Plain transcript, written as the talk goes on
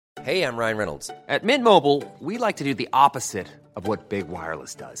Hey, I'm Ryan Reynolds. At Mint Mobile, we like to do the opposite of what Big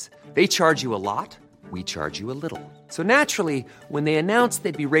Wireless does. They charge you a lot, we charge you a little. So naturally, when they announced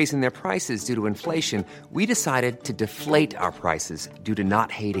they'd be raising their prices due to inflation, we decided to deflate our prices due to not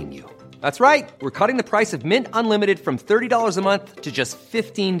hating you. That's right. We're cutting the price of Mint Unlimited from $30 a month to just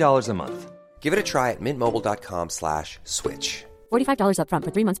 $15 a month. Give it a try at mintmobile.com/switch. $45 up front for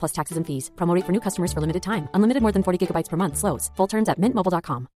 3 months plus taxes and fees. Promo rate for new customers for limited time. Unlimited more than 40 gigabytes per month. Slows full terms at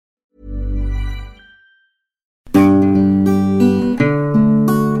mintmobile.com.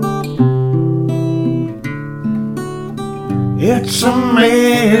 It's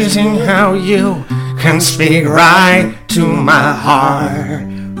amazing how you can speak right to my heart.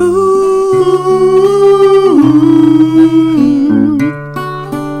 Ooh.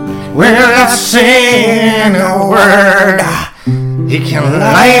 Without saying a word, he can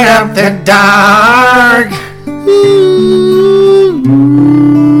light up the dark. Ooh.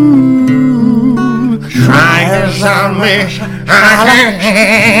 Try as I may,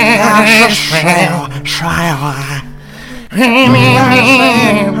 try.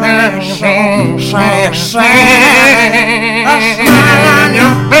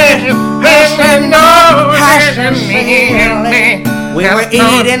 We were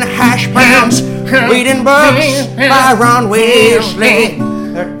eating hash browns, reading books by Ron Weasley.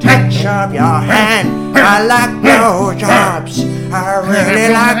 The touch of your hand, I like blowjobs. I really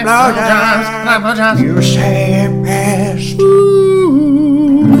like blowjobs. You say it best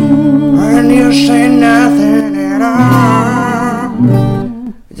when you say nothing at all.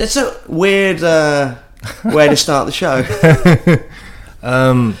 That's a weird way to start the show.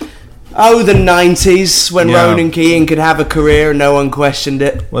 Oh, the 90s, when Ronan Keating could have a career and no one questioned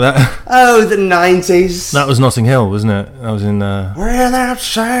it. Well, Oh, the 90s. that was Notting Hill, wasn't it? That was in... Without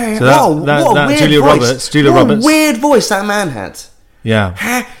saying... So that- what that a weird Julia voice. Julia What Roberts. a weird voice that man had.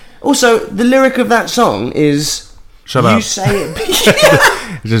 Yeah. Also, the lyric of that song is... Shut you up. say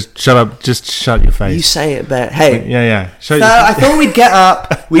it... Just shut up. Just shut your face. You say it better. Hey. Yeah. So I thought we'd get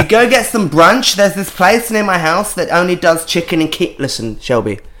up, we'd go get some brunch. There's this place near my house that only does chicken and Listen,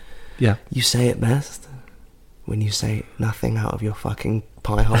 Shelby. Yeah. You say it best when you say nothing out of your fucking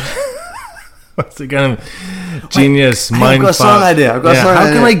pie hole. What's the kind of genius mind I've got a song fuck? idea. How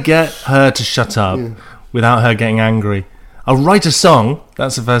can I get her to shut up without her getting angry? I'll write a song.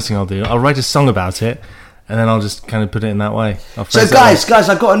 That's the first thing I'll do. I'll write a song about it, and then I'll just kind of put it in that way. So guys,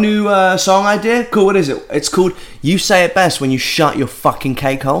 I've got a new song idea. Cool, what is it? It's called You Say It Best When You Shut Your Fucking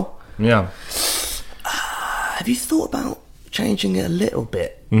Cake Hole. Yeah. Have you thought about changing it a little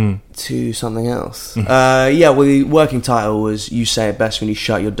bit to something else? Well, the working title was You Say It Best When You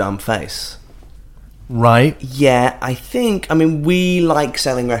Shut Your Dumb Face. Right. Yeah, I mean, we like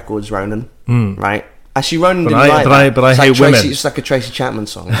selling records, Ronan, right? Actually, Ronan didn't like that. But I hate women. It's like a Tracy Chapman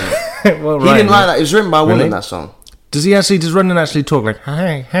song. Right? Well, He didn't like that. It was written by a woman, that song. Does Ronan actually talk like,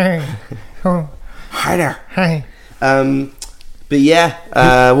 hey, oh, Hi there. hey? But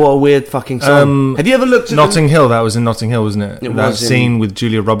yeah, what a weird fucking song. Have you ever looked at Notting Hill? That was in Notting Hill, wasn't it? It that was scene with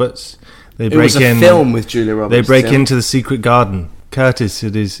Julia Roberts. It was a film with Julia Roberts. They break into the secret garden. Curtis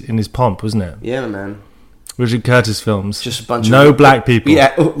in his pomp, wasn't it? Yeah, man. Richard Curtis films. Just a bunch of... No black people.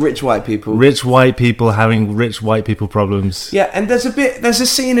 Yeah, rich white people. Rich white people having rich white people problems. Yeah, and there's a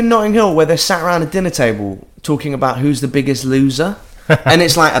scene in Notting Hill where they're sat around a dinner table talking about who's the biggest loser. And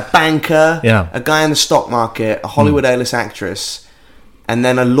it's like a banker, a guy in the stock market, a Hollywood A-list actress, and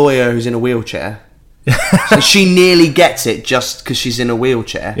then a lawyer who's in a wheelchair. So she nearly gets it just because she's in a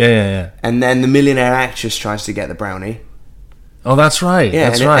wheelchair. Yeah. And then the millionaire actress tries to get the brownie. Oh, that's right. Yeah,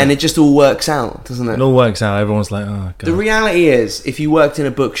 that's right. right. And it just all works out, doesn't it? It all works out. Everyone's like, oh, God. The reality is, if you worked in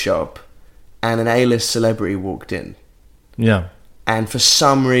a bookshop and an A-list celebrity walked in, and for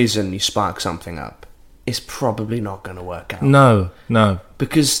some reason you spark something up, it's probably not going to work out. No.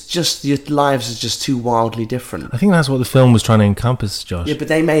 Because just your lives are just too wildly different. I think that's what the film was trying to encompass, Josh. Yeah, but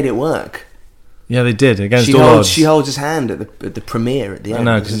they made it work. Yeah, they did. Against all odds. She holds his hand at the premiere at the end.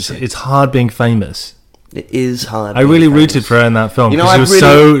 I know, because it's hard being famous. It is hard. I really rooted for her in that film because she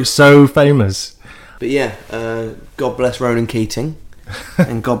was so famous. But yeah, God bless Ronan Keating,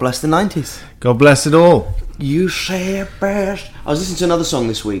 and God bless the 90s. God bless it all. You say it best. I was listening to another song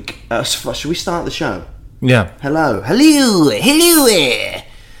this week. Should we start the show? Yeah. Hello.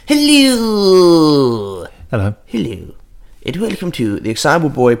 And welcome to the Excitable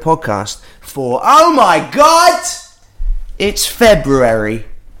Boy podcast for, oh my God, it's February.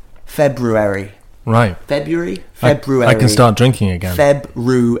 Right. February? I can start drinking again.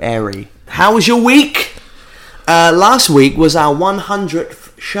 February. How was your week? Last week was our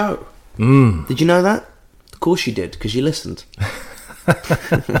 100th show. Did you know that? Of course you did, because you listened.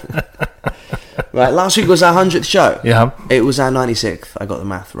 Right, last week was our 100th show. Yeah. It was our 96th. I got the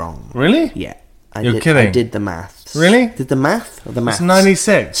math wrong. Really? Yeah. You're kidding. I did the maths. Really? Did the math or the maths? It's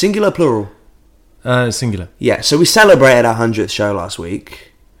 96. Singular, plural? Singular. Yeah, so we celebrated our 100th show last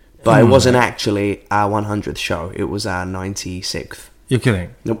week, but it wasn't actually our 100th show. It was our 96th. You're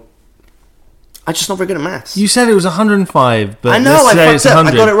kidding. Nope. I'm just not very good at maths. You said it was 105, but I know, let's I say fucked it's up.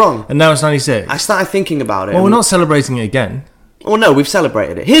 100. I got it wrong. And now it's 96. I started thinking about it. Well, we're not celebrating it again. Well, no, we've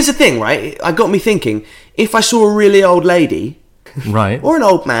celebrated it. Here's the thing, right? I got me thinking, if I saw a really old lady... Right. Or an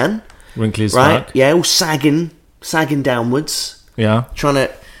old man... Wrinkly as right? fuck. Yeah, all sagging downwards. Yeah. Trying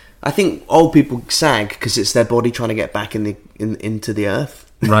to... I think old people sag because it's their body trying to get back into the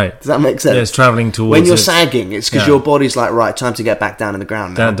earth. Right. Does that make sense? Yeah, it's travelling towards when you're it. sagging, it's because your body's like, right, time to get back down in the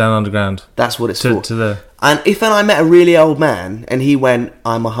ground now. Down underground. That's what it's for. To the... And if I met a really old man and he went,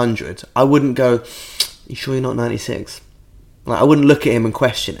 I'm 100, I wouldn't go, you sure you're not 96? Like, I wouldn't look at him and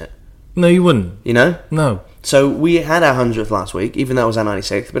question it. No, you wouldn't. You know? No. So we had our 100th last week, even though it was our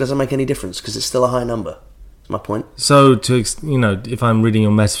 96th, but it doesn't make any difference because it's still a high number. That's my point. So, if I'm reading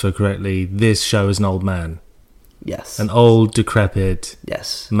your metaphor correctly, this show is an old man. Yes. An old, decrepit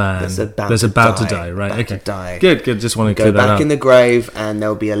man that's about to die, right? About okay. to die. Good. Just want to Go clear that back up. in the grave, and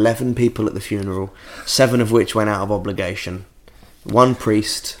there'll be 11 people at the funeral, 7 of which went out of obligation, 1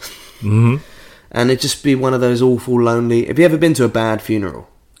 priest, Mm-hmm. and it'd just be one of those awful, lonely... Have you ever been to a bad funeral?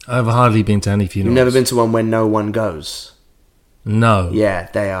 I've hardly been to any funerals. You've never been to one where no one goes? No. Yeah,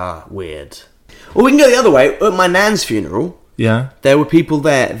 they are weird. Well, we can go the other way. At my nan's funeral, Yeah? there were people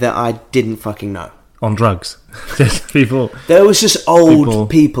there that I didn't fucking know. On drugs. Just people... There was just old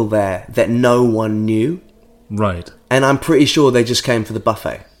people there that no one knew. Right. And I'm pretty sure they just came for the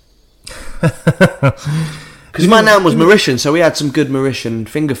buffet. Because my nan was Mauritian, so we had some good Mauritian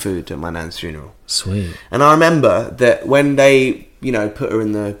finger food at my nan's funeral. Sweet. And I remember that when they, put her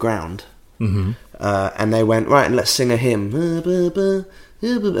in the ground, and they went, right, let's sing a hymn. And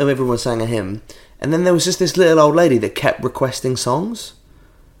everyone sang a hymn. And then there was just this little old lady that kept requesting songs.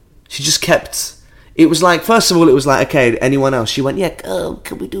 She just kept... It was like, first of all, it was like, okay, anyone else? She went, yeah,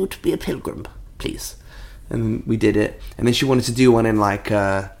 can we do To Be a Pilgrim, please? And we did it. And then she wanted to do one in like...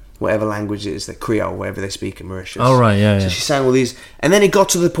 whatever language it is, the Creole, whatever they speak in Mauritius. Oh, right, yeah. So she sang all these, and then it got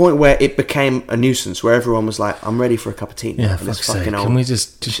to the point where it became a nuisance, where everyone was like, "I'm ready for a cup of tea." Yeah, and fuck's sake. Can we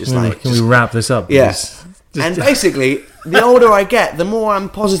can we wrap this up? Yeah. Please? And basically, the older I get, the more I'm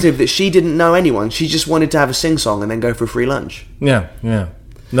positive that she didn't know anyone. She just wanted to have a sing-song and then go for a free lunch. Yeah.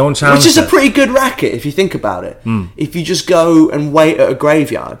 No one challenged Which is her. a pretty good racket, if you think about it. If you just go and wait at a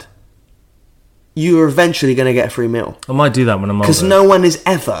graveyard, you are eventually going to get a free meal. I might do that when I'm older. Because no one is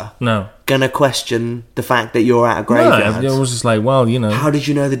ever No. going to question the fact that you're at a graveyard. No, it was just like, well, How did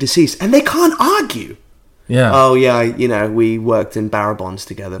you know the deceased? And they can't argue. Yeah. Oh, yeah, we worked in barra bonds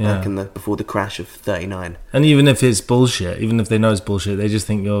together back Yeah. before the crash of 39. And even if it's bullshit, even if they know it's bullshit, they just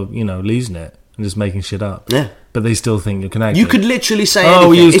think you're, losing it and just making shit up. Yeah. But they still think you're connected. You could literally say Oh,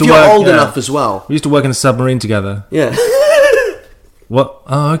 we anything. used If to you're work- old yeah. enough as well. We used to work in a submarine together. Yeah. What?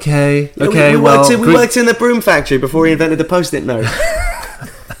 Oh, okay. Yeah, Okay, we worked in the broom factory before he invented the post-it note.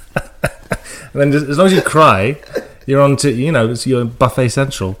 And then just, as long as you cry, you're on to, it's your buffet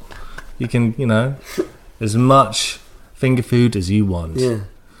central. You can, as much finger food as you want.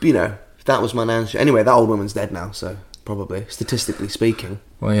 Yeah. That was my nan's... Anyway, that old woman's dead now, so probably, statistically speaking.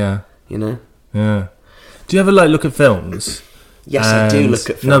 Well, yeah. Yeah. Do you ever, look at films? Yes, I do look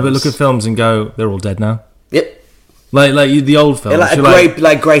at films. No, but look at films and go, they're all dead now. Yep. The old films. Yeah,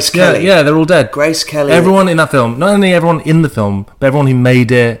 like Grace Kelly. Yeah, they're all dead. Grace Kelly. Everyone in that film, not only everyone in the film, but everyone who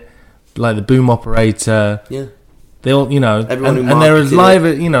made it, like the boom operator. Yeah. They all, Everyone who and they're marketed alive.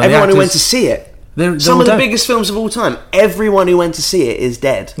 it. The everyone actors, who went to see it. They're Some all of the dead. biggest films of all time. Everyone who went to see it is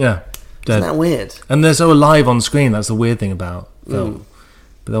dead. Yeah, dead. Isn't that weird? And they're so alive on screen. That's the weird thing about film.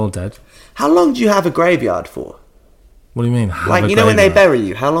 But they're all dead. How long do you have a graveyard for? What do you mean? Like, when they bury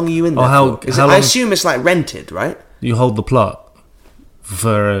you, how long are you in there for? I assume it's like rented, right? You hold the plot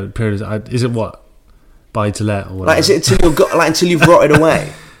for a period of... Is it what? Buy to let or whatever? Like, is it until you've rotted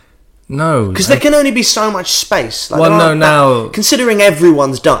away? No. Because there can only be so much space. Like, Well, no, now... Considering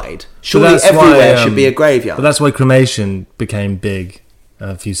everyone's died, surely that's everywhere why, should be a graveyard. But that's why cremation became big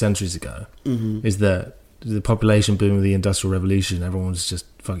a few centuries ago. Mm-hmm. Is that the population boom of the Industrial Revolution, everyone was just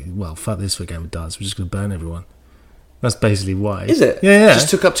fucking... Well, fuck this for a game of darts. We're just going to burn everyone. That's basically why. Is it? Yeah. It just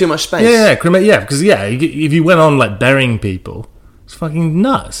took up too much space. Yeah, because if you went on burying people, it's fucking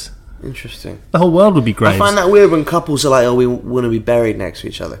nuts. Interesting. The whole world would be graves. I find that weird when couples are like, "Oh, we want to be buried next to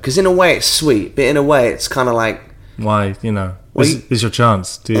each other," because in a way it's sweet, but in a way it's kind of like, why, This is your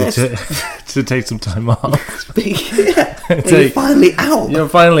chance to take some time off. You're finally out. You're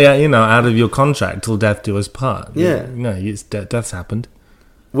finally out of your contract till death do us part. Yeah. Death's happened.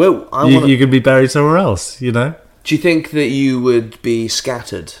 Well, you could be buried somewhere else, Do you think that you would be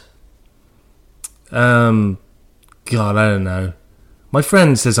scattered? God, I don't know. My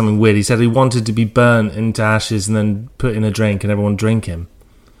friend said something weird. He said he wanted to be burnt into ashes and then put in a drink and everyone drink him.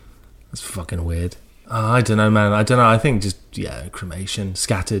 That's fucking weird. Oh, I don't know, man. I don't know. I think just, cremation,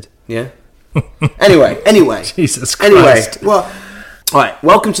 scattered. Yeah. Anyway. Jesus Christ. Anyway, well, all right.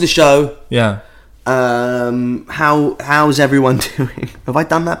 Welcome to the show. Yeah. How's everyone doing? Have I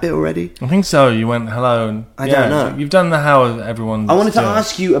done that bit already? I think so. You went hello. And, I don't know. You've done the how of everyone. I wanted to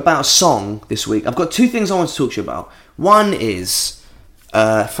ask you about a song this week. I've got two things I want to talk to you about. One is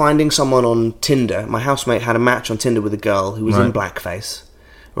finding someone on Tinder. My housemate had a match on Tinder with a girl who was in blackface.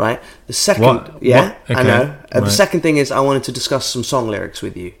 Right. The second, what? Yeah, what? Okay. I know. Right. The second thing is I wanted to discuss some song lyrics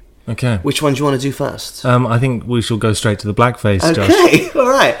with you. Okay. Which one do you want to do first? I think we shall go straight to the blackface. Okay, Josh. all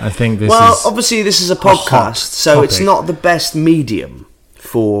right. I think this well, is obviously this is a podcast, so topic. It's not the best medium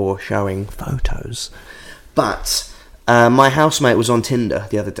for showing photos. But my housemate was on Tinder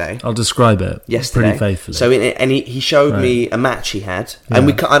the other day. I'll describe it yesterday, pretty faithfully. So he showed me a match he had,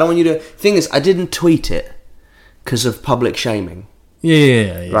 and I don't want you to. Thing is, I didn't tweet it because of public shaming.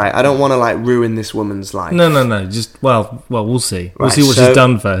 Yeah. Right, I don't want to ruin this woman's life. No. Just we'll see. Right, we'll see what she's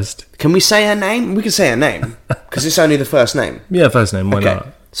done first. Can we say her name? We can say her name because it's only the first name. Yeah, first name. Why not?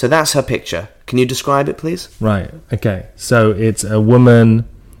 So that's her picture. Can you describe it, please? Right. Okay. So it's a woman.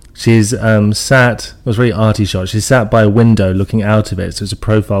 She's sat. It was a very arty shot. She's sat by a window, looking out of it. So it's a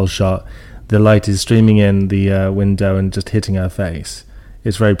profile shot. The light is streaming in the window and just hitting her face.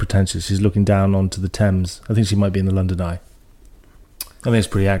 It's very pretentious. She's looking down onto the Thames. I think she might be in the London Eye. I think it's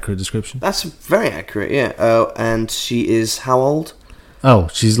a pretty accurate description. That's very accurate, yeah. And she is how old? Oh,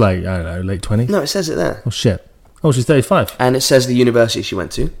 she's I don't know, late 20s? No, it says it there. Oh, shit. Oh, she's 35. And it says the university she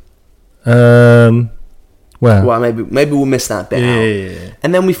went to. Where? Well, maybe we'll miss that bit out. Yeah.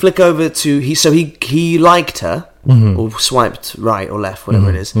 And then we flick over to... He liked her, or swiped right or left,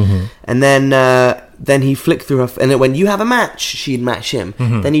 whatever it is. Mm-hmm. And then he flicked through her... And then when you have a match, she'd match him.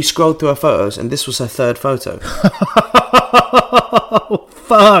 Mm-hmm. Then he scrolled through her photos, and this was her third photo.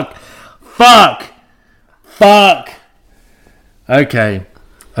 Fuck. Okay.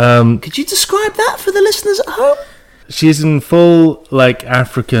 Could you describe that for the listeners at home? She's in full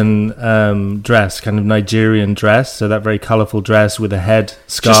African dress, kind of Nigerian dress, so that very colourful dress with a head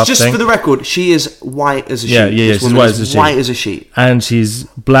scarf. Just for the record, she is white as a sheet. Yeah, she's white as a sheet. And she's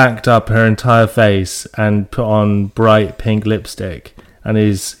blacked up her entire face and put on bright pink lipstick and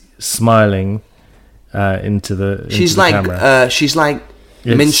is smiling into the camera. She's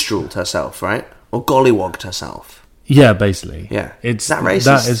minstreled herself, right? Or gollywogged herself. Yeah, basically. Yeah. It's that racist?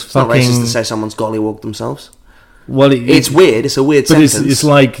 That is it's fucking... not racist to say someone's gollywogged themselves. Well, it's weird. It's a weird sentence. But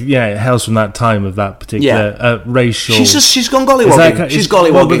it's it hails from that time of that particular racial... She's gone gollywogging. She's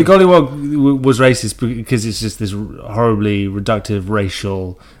gollywogging. Well, but the gollywog was racist because it's just this horribly reductive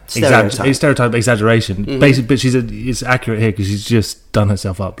racial... Stereotype exaggeration. Mm-hmm. Basically, but it's accurate here because she's just done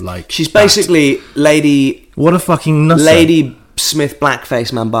herself up like... She's basically Lady... What a fucking nutser. Lady Smith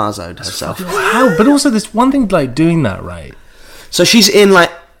blackface Mambazo'd herself. How? But also this one thing doing that, right? So she's in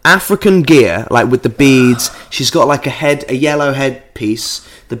African gear, with the beads. She's got a yellow headpiece,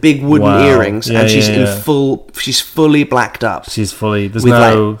 the big wooden earrings, and she's she's fully blacked up. She's fully... There's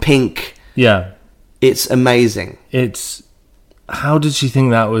with pink. Yeah. It's amazing. How did she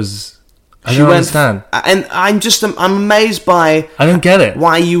think that was... I don't understand. And I'm amazed by... I don't get it.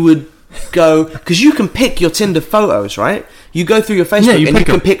 Why you would go... Because you can pick your Tinder photos, right? You go through your Facebook and you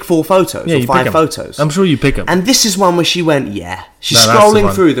can pick 4 photos or 5 photos. I'm sure you pick them. And this is one where she went, She's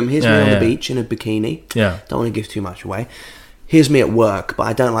scrolling through them. Here's me on the beach in a bikini. Yeah. Don't want to give too much away. Here's me at work, but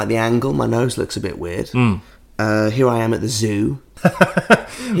I don't like the angle. My nose looks a bit weird. Here I am at the zoo.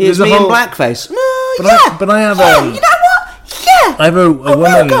 Here's me in blackface. But I have you know what? Yeah. I have a woman...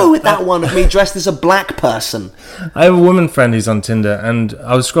 will go with that one of me dressed as a black person. I have a woman friend who's on Tinder, and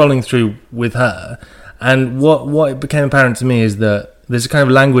I was scrolling through with her, and what became apparent to me is that there's a kind of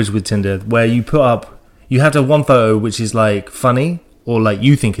language with Tinder where you have to have one photo which is funny, or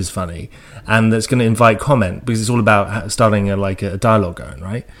you think is funny, and that's going to invite comment, because it's all about starting a dialogue going,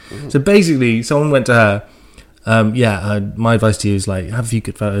 right? Mm-hmm. So basically, someone went to her, my advice to you is have a few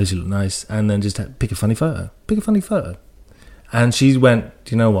good photos, you look nice, and then just pick a funny photo. And she went,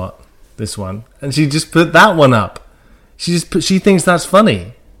 do you know what? This one. And she just put that one up. She thinks that's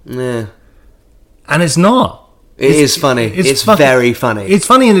funny. Yeah. And it's not. It is funny. It's very funny. It's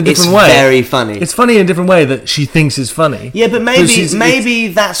funny in a different way. It's very funny. It's funny in a different way that she thinks it's funny. Yeah, but maybe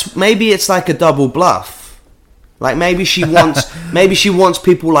it's like a double bluff. Like maybe she wants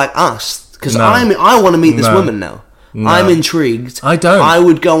people like us, because I want to meet this woman now. No. I'm intrigued. I don't. I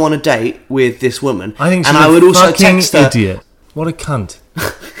would go on a date with this woman. I think she's and I would also text her. Idiot. What a cunt.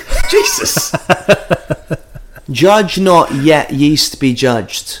 Jesus. Judge not, yet yeast be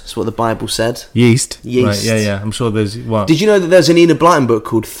judged. That's what the Bible said. Yeast? Yeast. Right, yeah. I'm sure there's... What? Did you know that there's an Enid Blyton book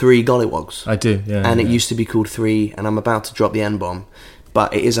called Three Gollywogs? I do, yeah. And it used to be called Three, and I'm about to drop the N-bomb.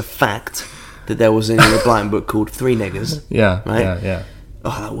 But it is a fact that there was an Enid Blyton book called Three Niggers. Yeah, right? yeah.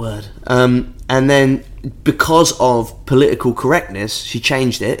 Oh, that word. And then, because of political correctness, she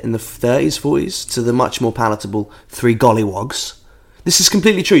changed it in the 30s, 40s to the much more palatable Three Gollywogs. This is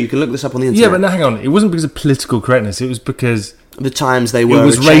completely true. You can look this up on the internet. Yeah, but now hang on. It wasn't because of political correctness. It was because... the times they were it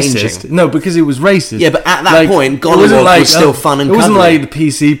was changing. Racist. No, because it was racist. Yeah, but at that point, Gollywog was still fun and cuddly. It wasn't like the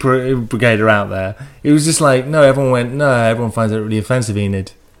PC brigade are out there. It was just like, everyone finds it really offensive,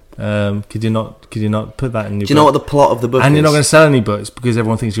 Enid. Could you not put that in your book? Do you know what the plot of the book is? And you're not going to sell any books because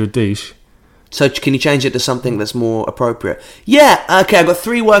everyone thinks you're a douche. So can you change it to something that's more appropriate? Yeah, okay, I've got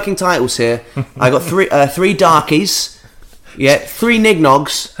 3 working titles here. I got three darkies, 3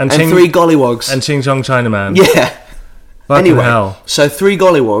 nignogs, and 3 gollywogs. And Ching Chong Chinaman. Yeah. Fucking hell. So 3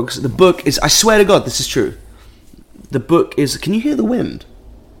 gollywogs. The book is, I swear to God, this is true. The book is, can you hear the wind?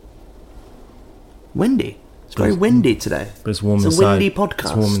 Windy. It's very windy today. But it's warm inside. It's a windy podcast.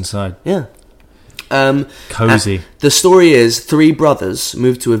 It's warm inside. Yeah. Cozy. The story is 3 brothers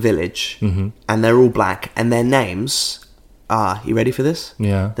move to a village, and they're all black, and their names are, you ready for this?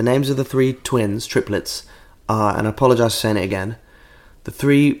 Yeah. The names of the 3 triplets are, and I apologise for saying it again, the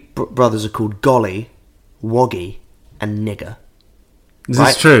 3 brothers are called Golly, Woggy, and Nigger. Is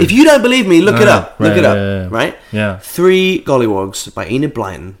this true? If you don't believe me, look it up. Right, look it up. Yeah. Right? Yeah. 3 Gollywogs by Enid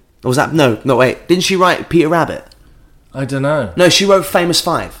Blyton. Or was that... No, wait. Didn't she write Peter Rabbit? I don't know. No, she wrote Famous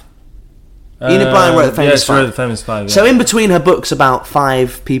Five. Enid Blyton wrote the Famous Five. She wrote the Famous Five, yeah. So in between her books about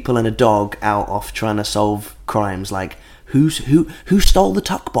 5 people and a dog out off trying to solve crimes, like who stole the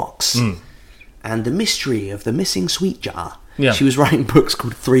tuck box and the mystery of the missing sweet jar. Yeah. She was writing books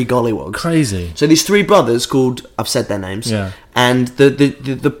called 3 Gollywogs. Crazy. So these 3 brothers called, I've said their names. Yeah. And the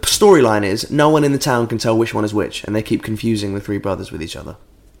storyline is no one in the town can tell which one is which, and they keep confusing the 3 brothers with each other.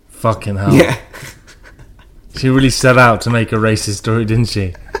 Fucking hell. Yeah. She really set out to make a racist story, didn't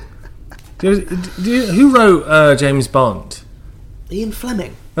she? Who wrote James Bond? Ian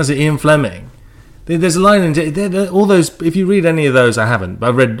Fleming. Was it Ian Fleming? There's a line in all those. If you read any of those, I haven't. But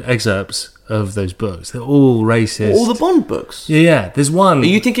I've read excerpts of those books. They're all racist. All the Bond books. Yeah. There's one. Are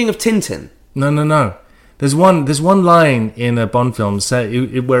you thinking of Tintin? No. There's one line in a Bond film where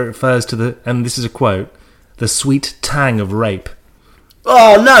it refers to and this is a quote, the sweet tang of rape.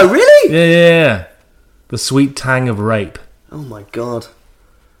 Oh no! Really? Yeah. The sweet tang of rape. Oh my God.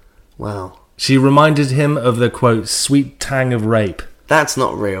 Wow. She reminded him of the, quote, sweet tang of rape. That's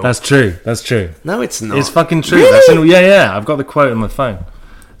not real. That's true. No, it's not. It's fucking true. Really? Yeah. I've got the quote on my phone.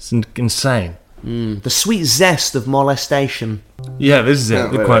 It's insane. The sweet zest of molestation. Yeah, this is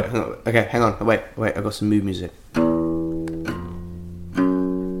it. The quote. Okay, hang on. Wait. I've got some mood music.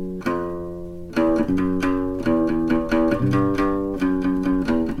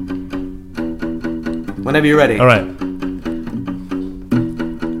 Whenever you're ready. All right.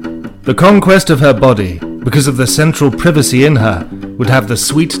 The conquest of her body, because of the central privacy in her, would have the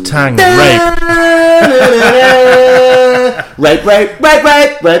sweet tang of rape. Rape.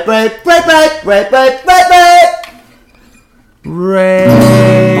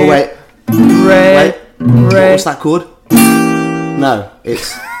 Oh, wait. Rape. What's that chord? No,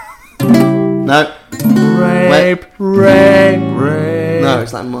 it's... No. Rape. No,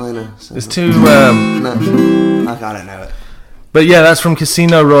 it's like minor. So it's too... No. I don't know it. But yeah, that's from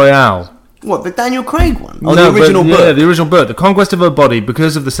Casino Royale. What, the Daniel Craig one? Oh, no, the original book? Yeah, the original book. The conquest of her body,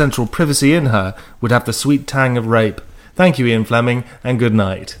 because of the central privacy in her, would have the sweet tang of rape. Thank you, Ian Fleming, and good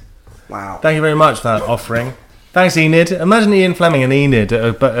night. Wow. Thank you very much for that offering. Thanks, Enid. Imagine Ian Fleming and Enid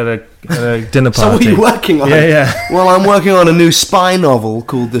at a dinner party. So what are you working on? Yeah. Well, I'm working on a new spy novel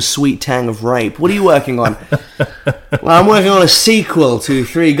called The Sweet Tang of Rape. What are you working on? Well, I'm working on a sequel to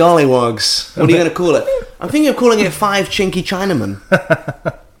 3 Gollywogs. What are you going to call it? I'm thinking of calling it 5 Chinky Chinamen.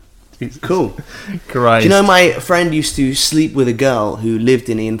 Cool. Christ. Do you know my friend used to sleep with a girl who lived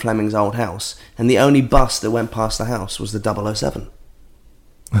in Ian Fleming's old house, and the only bus that went past the house was the 007.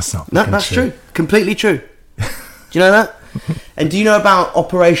 That's not No, that's true. Completely true. Do you know that? And do you know about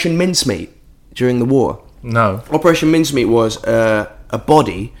Operation Mincemeat during the war? No. Operation Mincemeat was a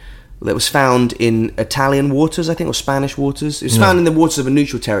body that was found in Italian waters, I think, or Spanish waters. It was found in the waters of a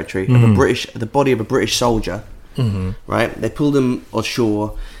neutral territory of the body of a British soldier. Right? They pulled him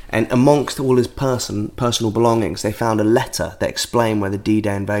ashore, and amongst all his personal belongings, they found a letter that explained where the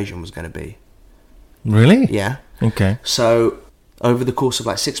D-Day invasion was going to be. Really? Yeah. Okay. So, over the course of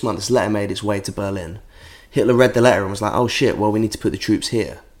like 6 months, this letter made its way to Berlin. Hitler read the letter and was like, oh shit, well, we need to put the troops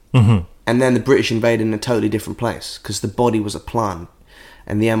here. And then the British invaded in a totally different place, because the body was a plant.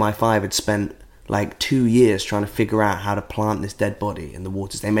 And the MI5 had spent like 2 years trying to figure out how to plant this dead body in the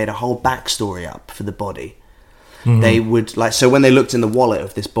waters. They made a whole backstory up for the body. They would, like, so when they looked in the wallet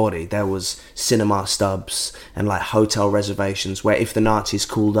of this body, there was cinema stubs and like hotel reservations where if the Nazis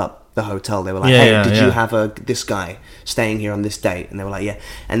called up the hotel, they were like, did you have this guy staying here on this date? And they were like, yeah.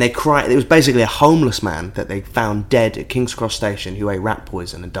 And they cried. It was basically a homeless man that they found dead at King's Cross Station who ate rat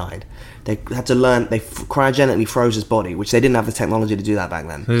poison and died. They had to learn, they cryogenically froze his body, which they didn't have the technology to do that back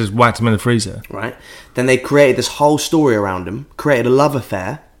then. They just whacked him in the freezer. Right. Then they created this whole story around him, created a love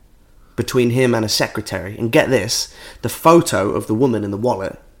affair between him and a secretary. And get this, the photo of the woman in the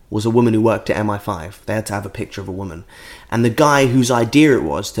wallet was a woman who worked at MI5. They had to have a picture of a woman. And the guy whose idea it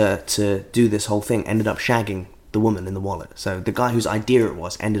was to do this whole thing ended up shagging the woman in the wallet. So the guy whose idea it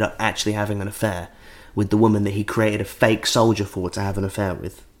was ended up actually having an affair with the woman that he created a fake soldier for to have an affair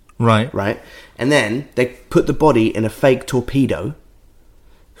with. Right. Right? And then they put the body in a fake torpedo,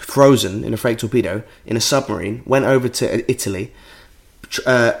 frozen in a fake torpedo, in a submarine, went over to Italy,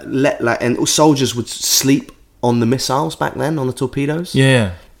 and soldiers would sleep on the missiles back then, on the torpedoes.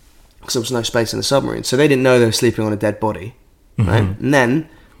 Yeah. Because there was no space in the submarine. So they didn't know they were sleeping on a dead body. Right? And then,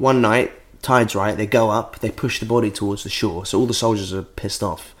 one night, tide's right, they go up, they push the body towards the shore. So all the soldiers are pissed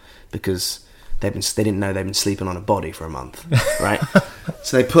off because they didn't know they'd been sleeping on a body for a month. Right?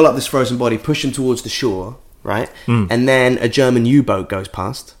 So they pull up this frozen body, push him towards the shore, right? And then a German U-boat goes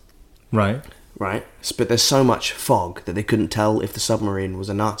past. Right. Right? But there's so much fog that they couldn't tell if the submarine was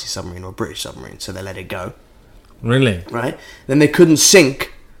a Nazi submarine or a British submarine, so they let it go. Really? Right? Then they couldn't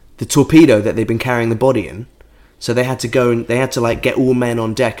sink the torpedo that they'd been carrying the body in, so they had to go and they had to like get all men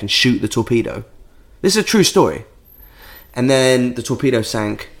on deck and shoot the torpedo. This is a true story. And then the torpedo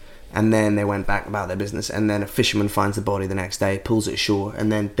sank, and then they went back about their business, and then a fisherman finds the body the next day, pulls it ashore,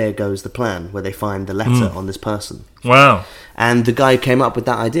 and then there goes the plan, where they find the letter on this person. Wow. And the guy who came up with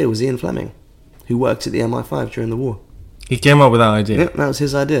that idea was Ian Fleming, who worked at the MI5 during the war. He came up with that idea? Yep, that was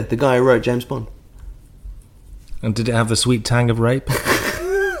his idea. The guy who wrote James Bond. And did it have the sweet tang of rape?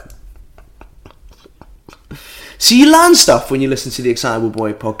 So you learn stuff when you listen to the Excitable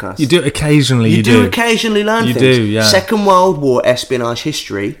Boy podcast. You do occasionally. You do occasionally learn things. You do, yeah. Second World War espionage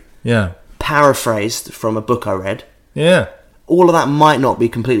history. Yeah. Paraphrased from a book I read. Yeah. All of that might not be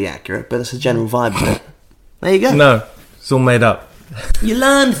completely accurate, but that's a general vibe of it. There you go. No, it's all made up. You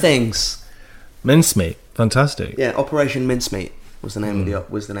learn things. Mincemeat, fantastic. Yeah, Operation Mincemeat was the name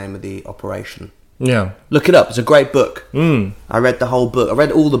of the operation. Yeah. Look it up. It's a great book. I read the whole book. I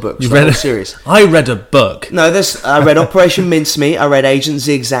read all the books. You read the whole series. I read a book. No, I read Operation Mincemeat. I read Agent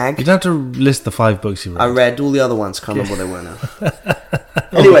Zigzag. You don't have to list the 5 books you read. I read all the other ones. Can't remember what they were now.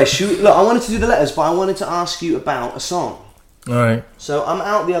 Anyway, look, I wanted to do the letters, but I wanted to ask you about a song. All right. So I'm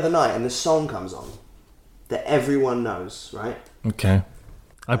out the other night, and this song comes on that everyone knows, right? Okay.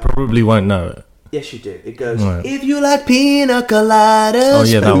 I probably won't know it. Yes, you do. It goes, if you like pina coladas. Oh,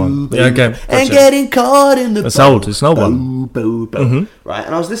 yeah, that one. Yeah, okay. Gotcha. And getting caught in the... It's old. It's an old one. Mm-hmm. Right,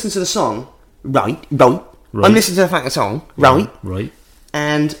 and I was listening to the song. Right. I'm listening to the fucking song. Right.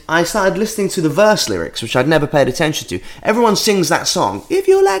 And I started listening to the verse lyrics, which I'd never paid attention to. Everyone sings that song, if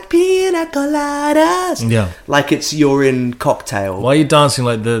you like pina coladas. Yeah. Like you're in Cocktail. Why are you dancing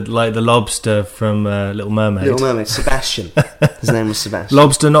like the lobster from Little Mermaid? Little Mermaid, Sebastian. His name was Sebastian.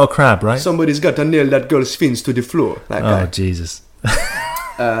 Lobster, not a crab, right? Somebody's got to nail that girl's fins to the floor. That guy. Oh, Jesus.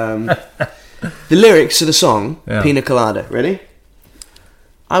 The lyrics of the song, Pina Colada. Ready?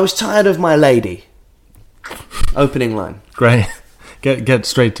 I was tired of my lady. Opening line. Great. Get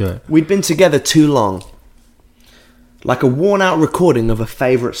straight to it. We'd been together too long. Like a worn-out recording of a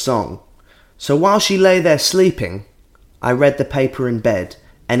favourite song. So while she lay there sleeping, I read the paper in bed,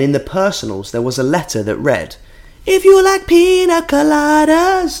 and in the personals there was a letter that read, if you like pina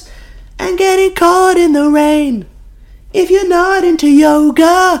coladas and getting caught in the rain, if you're not into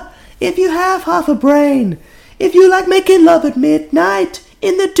yoga, if you have half a brain, if you like making love at midnight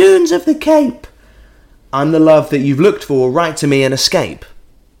in the dunes of the Cape, I'm the love that you've looked for, write to me and escape.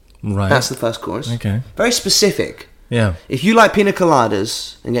 Right. That's the first chorus. Okay. Very specific. Yeah. If you like pina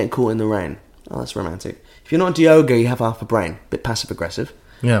coladas and getting caught in the rain, oh, that's romantic. If you're not into yoga, you have half a brain. Bit passive-aggressive.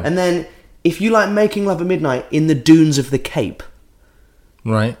 Yeah. And then, if you like making love at midnight in the dunes of the Cape.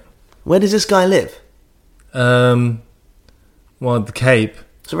 Right. Where does this guy live? Well, the Cape.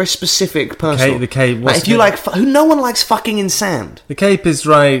 It's a very specific person. The Cape. Like, if you like, no one likes fucking in sand. The Cape is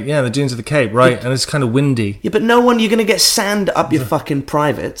right. Yeah, the dunes of the Cape, right? And it's kind of windy. Yeah, but no one. You're gonna get sand up your fucking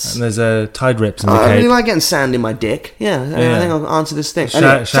privates. And there's tide rips in the Cape. I really like getting sand in my dick. Yeah, I think I'll answer this thing.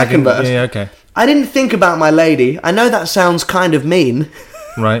 Anyway, second verse. Yeah, okay. I didn't think about my lady. I know that sounds kind of mean.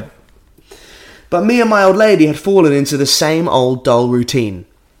 Right. But me and my old lady had fallen into the same old dull routine.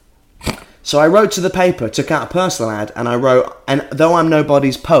 So I wrote to the paper, took out a personal ad, and I wrote, and though I'm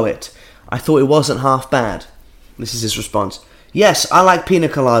nobody's poet, I thought it wasn't half bad. This is his response. Yes, I like pina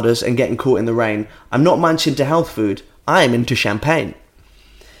coladas and getting caught in the rain. I'm not much into health food. I am into champagne.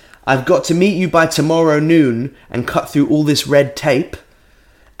 I've got to meet you by tomorrow noon and cut through all this red tape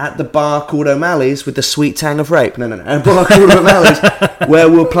at the bar called O'Malley's with the sweet tang of rape. No. A bar called O'Malley's where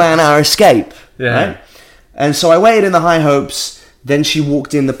we'll plan our escape. Yeah. Right? And so I waited in the high hopes. Then she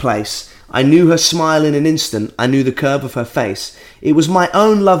walked in the place. I knew her smile in an instant. I knew the curve of her face. It was my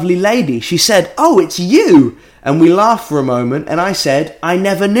own lovely lady. She said, "Oh, it's you." And we laughed for a moment, and I said, "I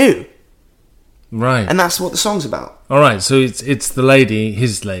never knew." Right. And that's what the song's about. All right, so it's the lady,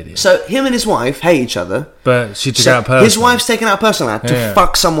 his lady. So him and his wife hate each other. But she took out personal. His wife's taken out personal ad to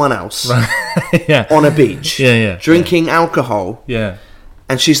fuck someone else. Right. Yeah. On a beach. Yeah. Drinking alcohol. Yeah.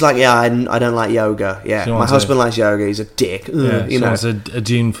 And she's like, yeah, I don't like yoga. Yeah, my husband likes yoga. He's a dick. Yeah, you know, wants a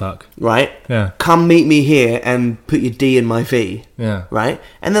dune fuck. Right? Yeah. Come meet me here and put your D in my V. Yeah. Right?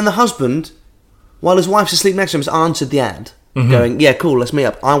 And then the husband, while his wife's asleep next to him, has answered the ad, going, yeah, cool, let's meet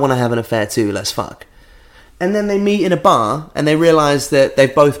up. I want to have an affair too. Let's fuck. And then they meet in a bar and they realise that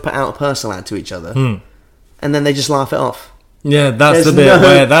they've both put out a personal ad to each other. And then they just laugh it off. Yeah, that's the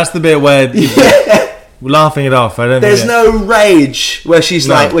bit where we're laughing it off. There's no rage where she's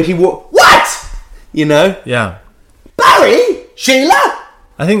like, where he what? You know? Yeah. Barry? Sheila?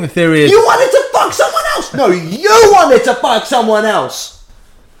 I think the theory is... You wanted to fuck someone else? No, you wanted to fuck someone else.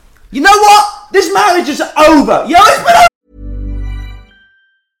 You know what? This marriage is over. You know, it's been over.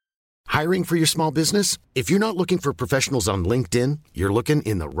 Hiring for your small business? If you're not looking for professionals on LinkedIn, you're looking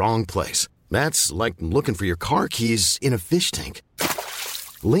in the wrong place. That's like looking for your car keys in a fish tank.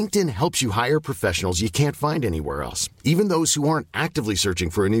 LinkedIn helps you hire professionals you can't find anywhere else, even those who aren't actively searching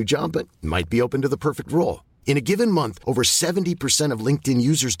for a new job but might be open to the perfect role. In a given month, over 70% of LinkedIn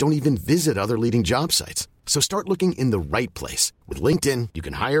users don't even visit other leading job sites. So start looking in the right place. With LinkedIn, you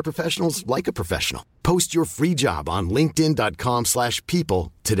can hire professionals like a professional. Post your free job on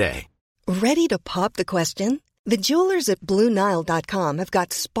linkedin.com/people today. Ready to pop the question? The jewelers at BlueNile.com have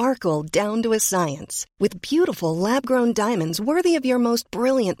got sparkle down to a science with beautiful lab-grown diamonds worthy of your most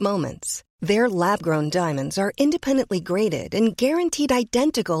brilliant moments. Their lab-grown diamonds are independently graded and guaranteed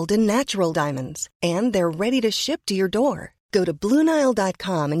identical to natural diamonds, and they're ready to ship to your door. Go to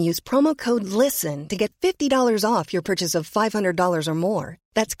BlueNile.com and use promo code LISTEN to get $50 off your purchase of $500 or more.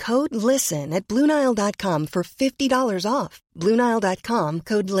 That's code LISTEN at BlueNile.com for $50 off. BlueNile.com,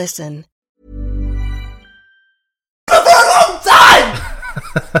 code LISTEN. For a long time!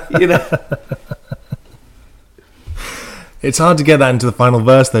 You know? It's hard to get that into the final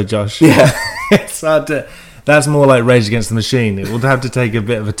verse, though, Josh. Yeah. It's hard to... That's more like Rage Against the Machine. It would have to take a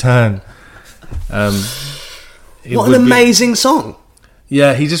bit of a turn. What an amazing song.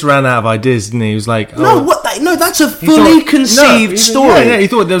 Yeah, he just ran out of ideas, didn't he? He was like... No, that's a fully conceived story. Yeah, he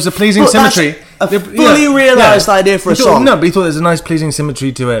thought there was a pleasing symmetry. A fully realised idea for a song. No, but he thought there's a nice pleasing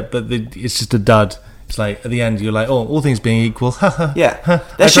symmetry to it, but it's just a dud. It's like, at the end, you're like, oh, all things being equal. Yeah.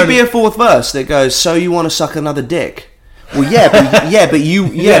 There should be a fourth verse that goes, so you want to suck another dick? Well, but you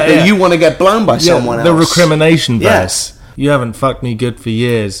want to get blown by someone else. The recrimination verse. You haven't fucked me good for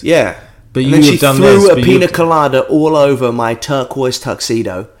years. Yeah. But and then she threw a pina colada all over my turquoise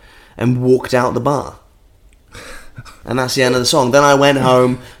tuxedo and walked out the bar. And that's the end of the song. Then I went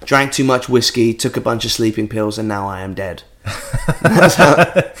home, drank too much whiskey, took a bunch of sleeping pills, and now I am dead.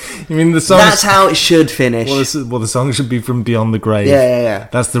 You mean the song? That's how it should finish. Well, the song should be From Beyond the Grave. Yeah.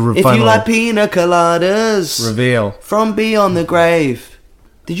 That's the If you like pina coladas, reveal from beyond the grave.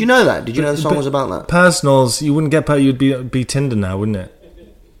 Did you know that? Did you know the song was about that? Personals, you wouldn't get. You'd be Tinder now, wouldn't it?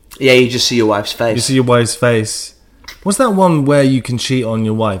 Yeah, you just see your wife's face. You see your wife's face. What's that one where you can cheat on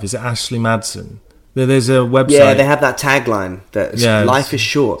your wife? Is it Ashley Madsen? There's a website. Yeah, they have that tagline that life is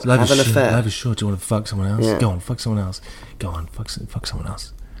short. Have an affair. Life is short. Do you want to fuck someone else? Yeah. Go on, fuck someone else. Go on, fuck someone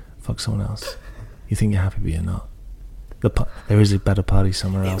else. Fuck someone else. You think you're happy, but you're not. There is a better party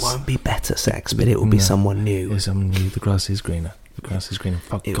somewhere else. It won't be better sex, but it will be someone new. It's someone new. The grass is greener. The grass is greener.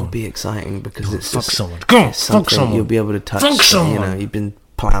 Fuck. It will be exciting because it's fuck just, someone. Go on, fuck someone. You'll be able to touch. Fuck someone. You've been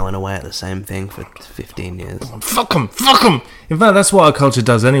ploughing away at the same thing for 15 years. Fuck them! In fact, that's what our culture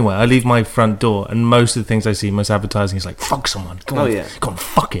does anyway. I leave my front door, and most of the things I see, most advertising is like, fuck someone. Go on,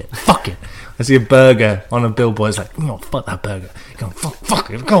 fuck it. I see a burger on a billboard, it's like, fuck that burger. Go on, fuck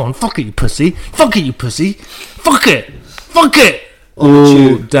it. Go on, fuck it, you pussy. Fuck it, you pussy. Fuck it.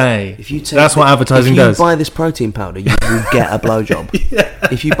 All day. That's what advertising does. If you buy this protein powder, you will get a blowjob.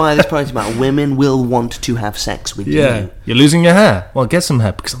 If you buy this protein powder, women will want to have sex with you. Yeah. You're losing your hair. Well, get some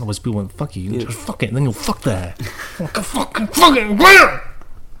hair, because otherwise people won't fuck you. You just fuck it, and then you'll fuck their hair. Fuck it.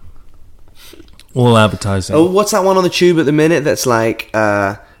 All advertising. Oh, what's that one on the tube at the minute that's like,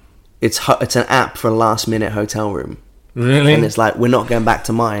 it's an app for a last-minute hotel room. Really? And it's like, we're not going back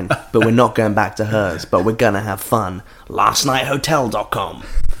to mine, but we're not going back to hers, but we're going to have fun. Lastnighthotel.com.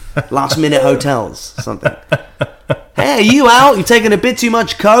 Last minute hotels. Something. Hey, are you out? You've taken a bit too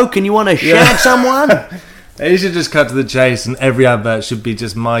much coke and you want to shag someone? You should just cut to the chase, and every advert should be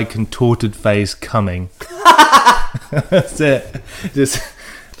just my contorted face coming. That's it.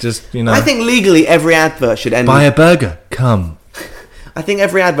 Just, you know. I think legally every advert should end buy a burger, come. I think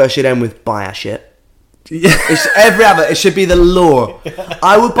every advert should end with buy a shit. Yeah. It's every advert. It should be the law.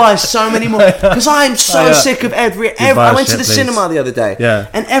 I would buy so many more because I'm so sick of every. I went to the cinema the other day,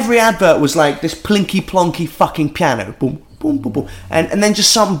 and every advert was like this plinky plonky fucking piano, boom, boom, boom, boom, and then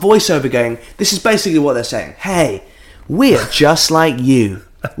just some voiceover going. This is basically what they're saying. Hey, we're just like you.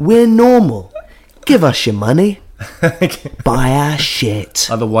 We're normal. Give us your money. Buy our shit.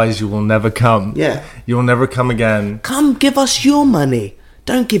 Otherwise, you will never come. Yeah, you will never come again. Come, give us your money.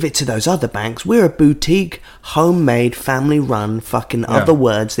 Don't give it to those other banks. We're a boutique, homemade, family-run fucking other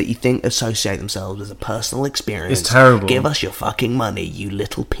words that you think associate themselves with a personal experience. It's terrible. Give us your fucking money, you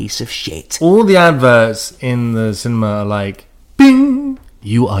little piece of shit. All the adverts in the cinema are like, bing,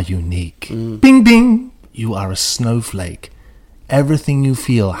 you are unique. Bing, bing, you are a snowflake. Everything you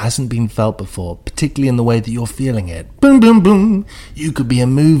feel hasn't been felt before, particularly in the way that you're feeling it. Boom, boom, boom. You could be a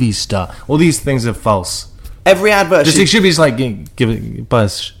movie star. All these things are false. Every advert it should be just like,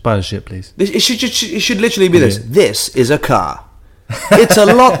 buy a shit, please. It should literally be this. This is a car. It's a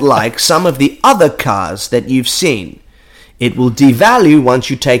lot like some of the other cars that you've seen. It will devalue once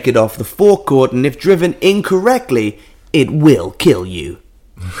you take it off the forecourt, and if driven incorrectly, it will kill you.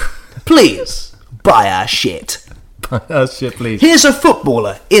 Please, buy our shit. Buy our shit, please. Here's a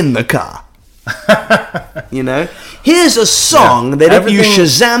footballer in the car. You know, here's a song that if you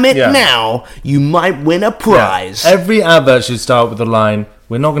Shazam it now, you might win a prize. Every advert should start with the line,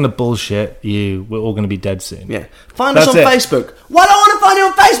 we're not going to bullshit you, we're all going to be dead soon. Find us on Facebook. Why do I want to find you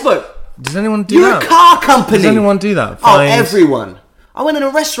on Facebook? Does anyone do that? You're a car company. Does anyone do that? Everyone. I went in a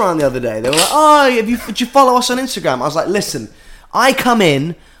restaurant the other day. They were like, did you follow us on Instagram? I was like, listen, I come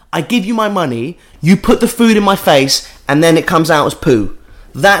in, I give you my money, you put the food in my face, and then it comes out as poo.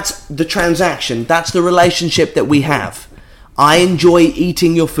 That's the transaction. That's the relationship that we have. I enjoy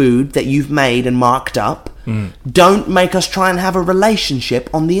eating your food that you've made and marked up. Don't make us try and have a relationship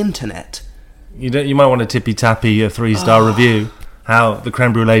on the internet. You might want to tippy-tappy a 3-star review. How the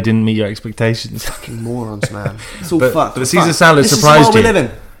creme brulee didn't meet your expectations. Fucking morons, man. It's all fucked. But the Caesar salad surprised you. This is what we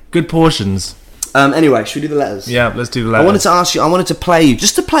live in. Good portions. Anyway, should we do the letters? Yeah, let's do the letters. I wanted to play you,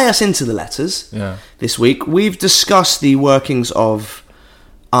 just to play us into the letters this week. We've discussed the workings of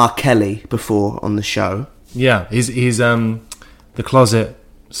R. Kelly before on the show. Yeah, he's the Closet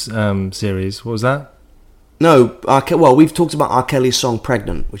series. What was that? No, we've talked about R. Kelly's song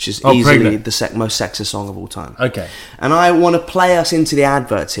 "Pregnant," which is easily the most sexist song of all time. Okay. And I want to play us into the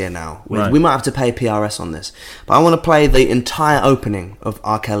adverts here now. We might have to pay PRS on this, but I want to play the entire opening of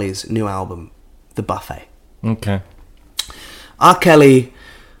R. Kelly's new album, The Buffet. Okay. R. Kelly,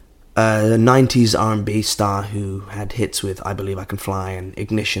 a 90s R&B star who had hits with I Believe I Can Fly and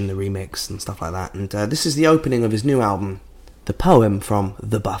Ignition, the remix and stuff like that. And this is the opening of his new album, The Poem from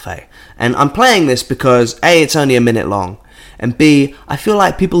The Buffet. And I'm playing this because A, it's only a minute long, and B, I feel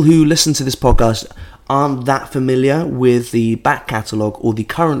like people who listen to this podcast aren't that familiar with the back catalogue or the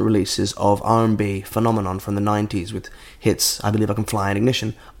current releases of R&B phenomenon from the 90s with hits I Believe I Can Fly and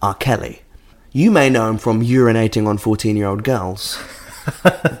Ignition, R. Kelly. You may know him from urinating on 14-year-old girls.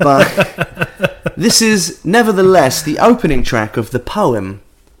 But this is nevertheless the opening track of The Poem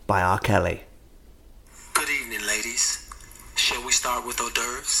by R. Kelly. Good evening, ladies. Shall we start with hors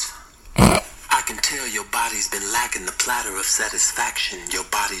d'oeuvres? I can tell your body's been lacking the platter of satisfaction your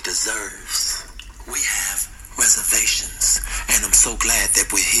body deserves. We have reservations, and I'm so glad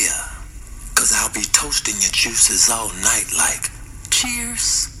that we're here. 'Cause I'll be toasting your juices all night like,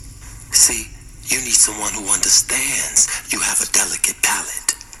 cheers. See, you need someone who understands you have a delicate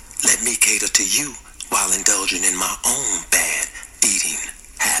palate. Let me cater to you while indulging in my own bad eating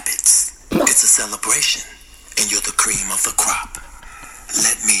habits. It's a celebration, and you're the cream of the crop.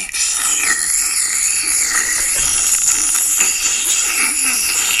 Let me...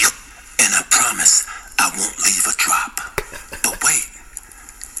 And I promise I won't leave a drop. But wait,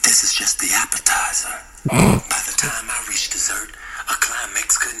 this is just the appetizer. By the time I reach dessert, a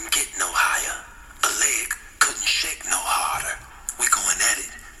climax couldn't get no higher. A leg couldn't shake no harder. We're going at it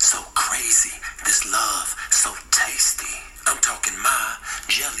so crazy. This love so tasty. I'm talking my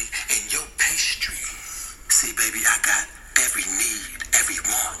jelly and your pastry. See, baby, I got every need, every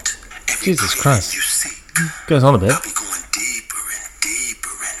want, every Jesus Christ. you seek. Goes on a bit. I'll be going deeper and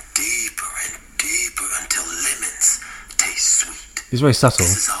deeper and deeper and deeper until lemons taste sweet. He's very subtle.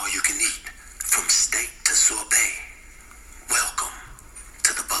 This is all you can eat, from steak to sorbet. Welcome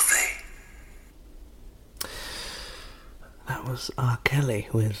to the buffet. That was R. Kelly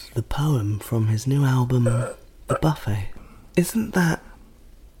with the poem from his new album, The Buffet. Isn't that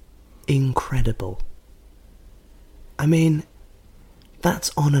incredible? I mean,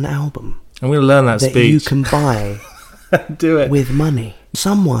 that's on an album. I'm going to learn that speech. You can buy Do it. with money.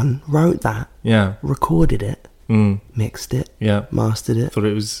 Someone wrote that, Yeah. recorded it, mixed it, Yeah. mastered it, Thought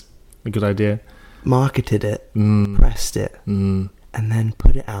it was a good idea. marketed it, pressed it, and then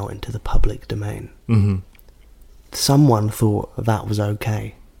put it out into the public domain. Mm-hmm. Someone thought that was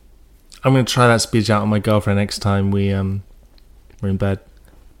okay. I'm going to try that speech out on my girlfriend next time we're in bed.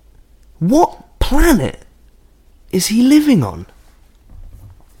 What planet is he living on?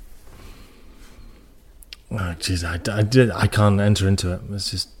 Oh, jeez, I can't enter into it. It's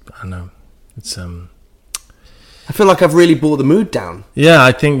just, I don't know. It's I feel like I've really brought the mood down. Yeah,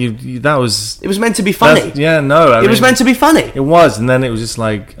 I think you that was... It was meant to be funny. Yeah, no. It was meant to be funny. It was, and then it was just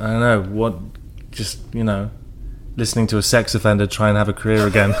like, I don't know, what... Just, you know, listening to a sex offender try and have a career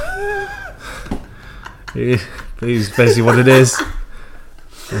again. It's basically what it is.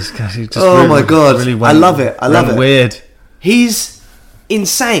 It's just oh my God. Really I love it. I love it. Weird. He's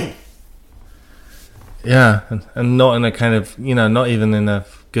insane. Yeah, and not in a kind of, you know, not even in a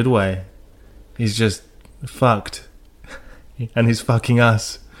good way. He's just fucked. And he's fucking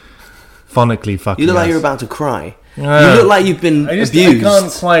us. Phonically fucking us. You look like you're about to cry. You look like you've been abused. I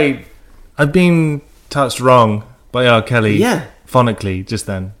can't quite... I've been touched wrong by R. Kelly. Yeah. Phonically, just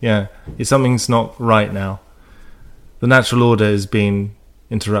then. Yeah. Something's not right now. The natural order is being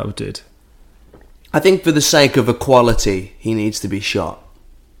interrupted. I think for the sake of equality, he needs to be shot.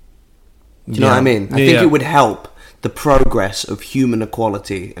 Do you know what I mean? I think it would help the progress of human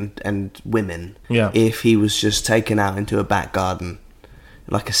equality and women if he was just taken out into a back garden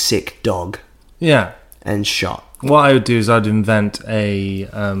like a sick dog and shot. What I would do is I'd invent a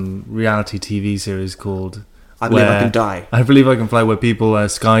reality TV series called I Believe I Can Die. I Believe I Can Fly, where people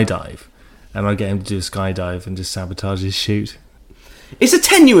skydive, and I'd get him to do a skydive and just sabotage his shoot. It's a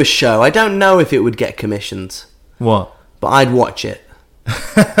tenuous show. I don't know if it would get commissioned. What? But I'd watch it.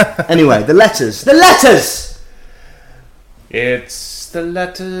 Anyway, the letters. The letters! It's the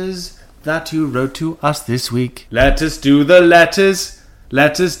letters that you wrote to us this week. Let us do the letters.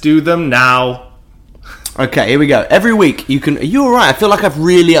 Let us do them now. Okay, here we go. Every week you can... Are you alright? I feel like I've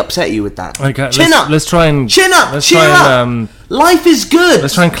really upset you with that. Okay, Chin up! Let's try and... Chin up! Let's Cheer try up! and, Life is good!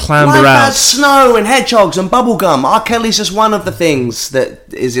 Let's try and clamber Life out. has snow and hedgehogs and bubblegum. R. Kelly's just one of the things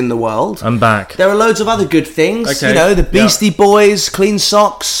that is in the world. I'm back. There are loads of other good things. Okay. You know, the Beastie Boys, Clean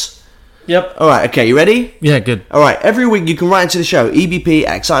Socks. Yep. Alright, okay, you ready? Yeah, good. Alright, every week you can write into the show,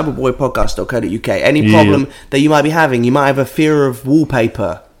 ebp@excitableboypodcast.co.uk. Any problem that you might be having, you might have a fear of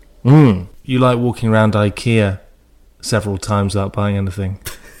wallpaper. You like walking around IKEA several times without buying anything.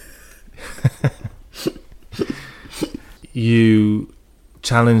 You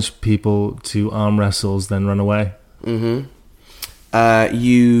challenge people to arm wrestles, then run away. You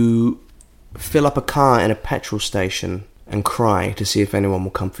fill up a car in a petrol station and cry to see if anyone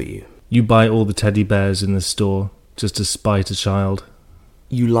will comfort you. You buy all the teddy bears in the store just to spite a child.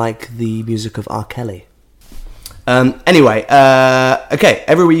 You like the music of R. Kelly. Anyway, okay,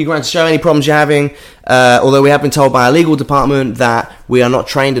 every week you can write to show any problems you're having, although we have been told by our legal department that we are not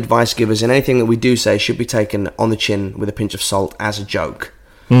trained advice givers and anything that we do say should be taken on the chin with a pinch of salt as a joke.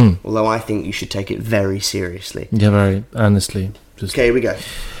 Although I think you should take it very seriously. Yeah, very earnestly. Okay, here we go.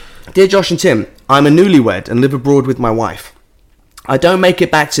 Dear Josh and Tim, I'm a newlywed and live abroad with my wife. I don't make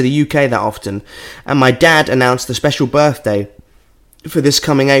it back to the UK that often, and my dad announced a special birthday for this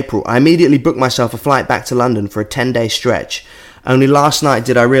coming April. I immediately booked myself a flight back to London for a 10-day stretch. Only last night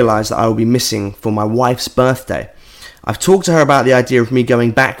did I realise that I will be missing for my wife's birthday. I've talked to her about the idea of me going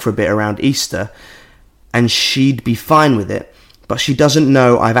back for a bit around Easter, and she'd be fine with it, but she doesn't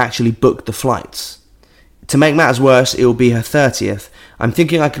know I've actually booked the flights. To make matters worse, it will be her 30th. I'm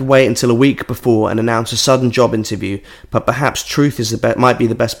thinking I could wait until a week before and announce a sudden job interview, but perhaps truth is might be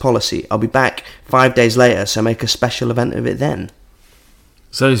the best policy. I'll be back 5 days later, so make a special event of it then.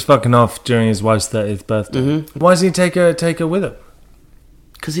 So he's fucking off during his wife's 30th birthday. Mm-hmm. Why doesn't he take her with him?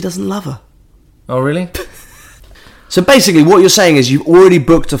 Because he doesn't love her. Oh, really? So basically, what you're saying is you've already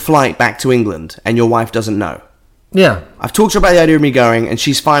booked a flight back to England, and your wife doesn't know. Yeah. I've talked to her about the idea of me going, and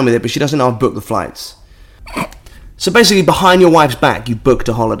she's fine with it, but she doesn't know I've booked the flights. So basically, behind your wife's back, you booked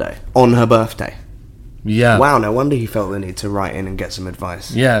a holiday on her birthday. Yeah. Wow, no wonder he felt the need to write in and get some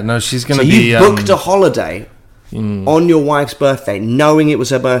advice. Yeah, no, she's going to so be... you booked a holiday on your wife's birthday, knowing it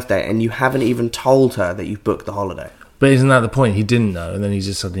was her birthday, and you haven't even told her that you've booked the holiday. But isn't that the point? He didn't know, and then he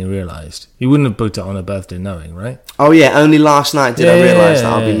just suddenly realised. He wouldn't have booked it on her birthday knowing, right? Oh, yeah, only last night did I realise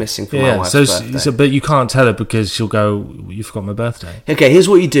that I'll be missing for my wife's birthday. But you can't tell her because she'll go, you forgot my birthday. Okay, here's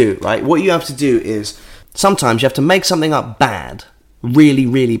what you do, right? What you have to do is, sometimes you have to make something up bad, really,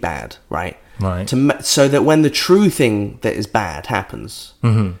 really bad, right? Right. So that when the true thing that is bad happens,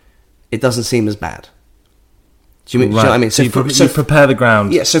 it doesn't seem as bad. Do you know what I mean? So you prepare the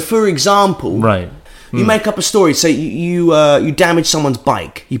ground. Yeah, so for example... Right. You make up a story. So you damage someone's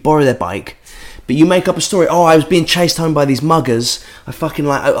bike. You borrow their bike. But you make up a story. Oh, I was being chased home by these muggers.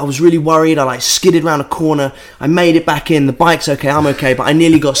 I was really worried. I skidded around a corner. I made it back in. The bike's okay. I'm okay. But I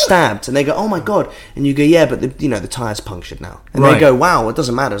nearly got stabbed. And they go, oh my God. And you go, yeah, but the tire's punctured now. And they go, wow, it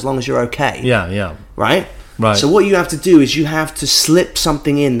doesn't matter as long as you're okay. Yeah. Right? Right. So what you have to do is you have to slip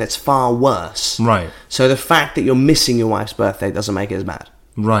something in that's far worse. Right. So the fact that you're missing your wife's birthday doesn't make it as bad.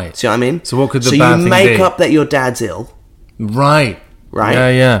 Right. See what I mean? So what could the bad thing be? So you make up that your dad's ill. Right.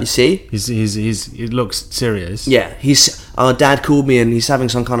 Yeah. You see? He looks serious. Yeah. Our dad called me and he's having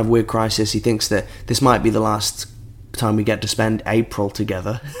some kind of weird crisis. He thinks that this might be the last time we get to spend April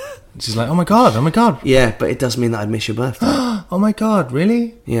together. She's like, oh my God. Yeah, but it does mean that I'd miss your birthday. Oh my God,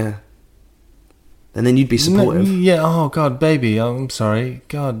 really? Yeah. And then you'd be supportive. Yeah, oh God, baby, I'm sorry.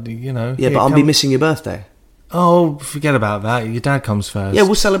 God, Yeah, but I'll be missing your birthday. Oh, forget about that. Your dad comes first. Yeah,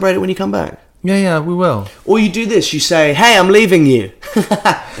 we'll celebrate it when you come back. Yeah, we will. Or you do this. You say, hey, I'm leaving you.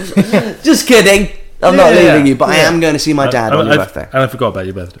 Just kidding. I'm not leaving you, but I am going to see my dad on your birthday. And I forgot about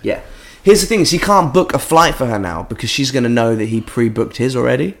your birthday. Yeah. Here's the thing, is he can't book a flight for her now because she's going to know that he pre-booked his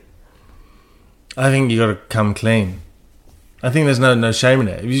already. I think you got to come clean. I think there's no shame in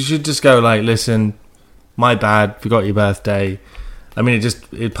it. You should just go listen, my bad, forgot your birthday. I mean,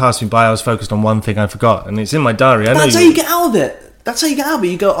 it passed me by. I was focused on one thing I forgot, and it's in my diary. That's how you get out of it. That's how you get out of it.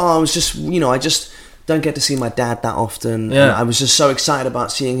 You go, oh, I was just, I just don't get to see my dad that often. Yeah. And I was just so excited about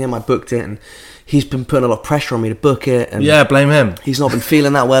seeing him. I booked it, and he's been putting a lot of pressure on me to book it. And yeah, blame him. He's not been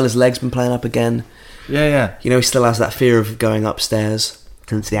feeling that well. His leg's been playing up again. Yeah. He still has that fear of going upstairs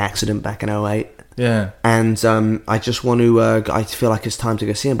since the accident back in 2008. Yeah. And I just want to, I feel like it's time to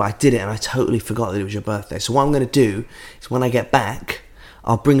go see him, but I did it and I totally forgot that it was your birthday. So what I'm going to do is when I get back,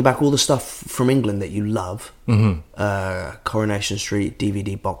 I'll bring back all the stuff from England that you love. Mm-hmm. Coronation Street,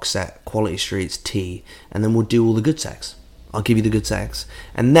 DVD box set, Quality Streets, tea, and then we'll do all the good sex. I'll give you the good sex.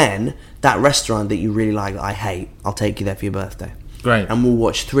 And then that restaurant that you really like that I hate, I'll take you there for your birthday. Great. And we'll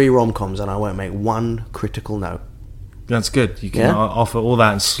watch 3 rom-coms and I won't make one critical note. That's good. You can offer all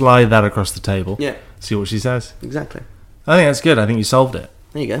that and slide that across the table. Yeah. See what she says. Exactly. I think that's good. I think you solved it.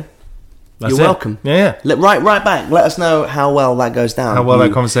 There you go. That's You're welcome. Yeah. Right back. Let us know how well that goes down. How well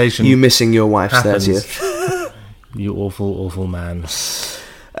that conversation You missing your wife's happens. 30th. You awful man.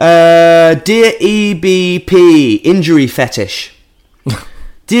 Dear EBP, injury fetish.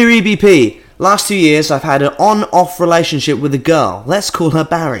 Dear EBP, last 2 years I've had an on-off relationship with a girl. Let's call her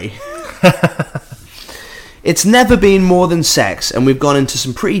Barry. It's never been more than sex, and we've gone into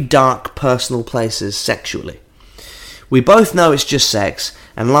some pretty dark personal places sexually. We both know it's just sex,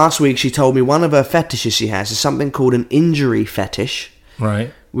 and last week she told me one of her fetishes she has is something called an injury fetish.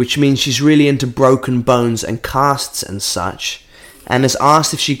 Right. Which means she's really into broken bones and casts and such, and has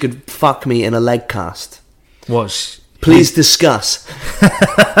asked if she could fuck me in a leg cast. Please discuss.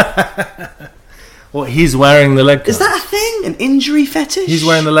 He's wearing the leg cast? Is that a thing? An injury fetish? He's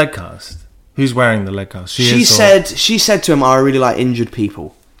wearing the leg cast. Who's wearing the leg cast? She said to him, I really like injured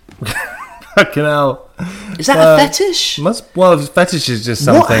people. Fucking hell. Is that a fetish? Fetish is just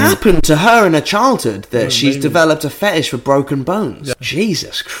something. What happened to her in her childhood that she's developed a fetish for broken bones? Yeah.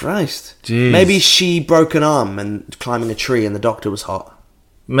 Jesus Christ. Jeez. Maybe she broke an arm and climbing a tree and the doctor was hot.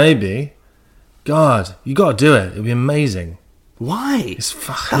 Maybe. God, you got to do it. It'd be amazing. Why? It's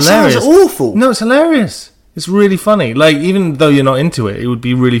That hilarious. sounds awful. No, it's hilarious. It's really funny. Even though you're not into it, it would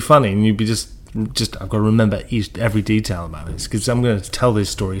be really funny, and you'd be just I've got to remember every detail about this because I'm going to tell this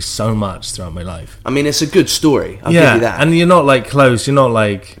story so much throughout my life. I mean, it's a good story. I'll give you that. And you're not like close. You're not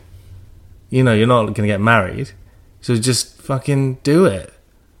like, you're not going to get married. So just fucking do it,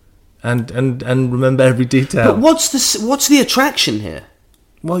 and remember every detail. But what's the attraction here?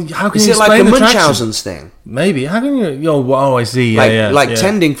 Well, how can is you it like a explain Munchausen's thing? Maybe. How can you? Oh, I see. Like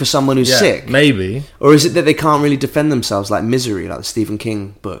tending for someone who's sick. Maybe. Or is it that they can't really defend themselves, like Misery, like the Stephen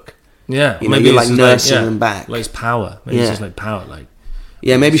King book? Yeah, maybe you're like nursing them back. Like it's power. Maybe it's just like power. Like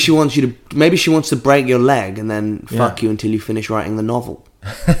maybe she wants you to. Maybe she wants to break your leg and then fuck you until you finish writing the novel.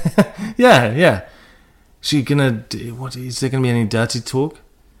 Yeah. She gonna? What is there gonna be any dirty talk?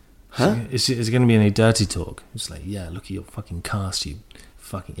 Huh? Is there gonna be any dirty talk? It's like, look at your fucking cast, you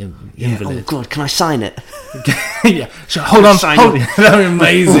fucking invalid. Oh God, can I sign it? Hold on. That would be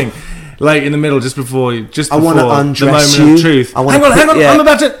amazing. Like in the middle, just before I want to undress the moment of truth. Hang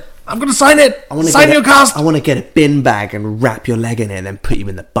on. I'm going to sign it. Sign your cast. I want to get a bin bag and wrap your leg in it and then put you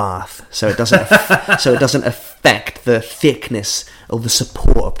in the bath, so it doesn't affect the thickness or the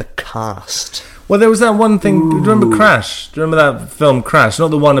support of the cast. Well, there was that one thing. Do you remember Crash? Do you remember that film Crash? Not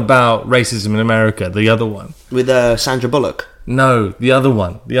the one about racism in America. The other one with Sandra Bullock. No, the other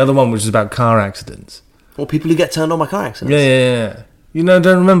one. The other one, which is about car accidents. Or people who get turned on by car accidents. Yeah. You don't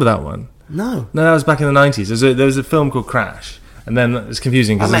remember that one? No, that was back in the 90s. There was a film called Crash, and then it's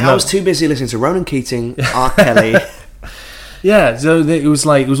confusing because I was too busy listening to Ronan Keating, R. Kelly. Yeah, so it was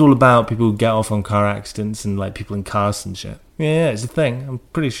all about people who get off on car accidents and like people in cars and shit. Yeah, it's a thing. I'm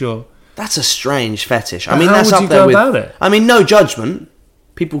pretty sure. That's a strange fetish. But that's up there with. About it? I mean, no judgment.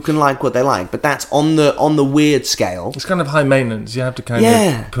 People can like what they like, but that's on the weird scale. It's kind of high maintenance. You have to kind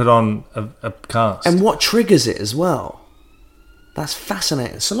of put on a cast. And what triggers it as well? That's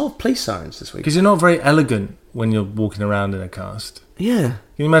fascinating. It's a lot of police sirens this week. Because you're not very elegant when you're walking around in a cast. Yeah. Can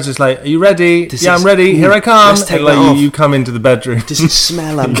you imagine? It's like, are you ready? I'm ready. Here I come. Let's take and that off. You come into the bedroom. Does it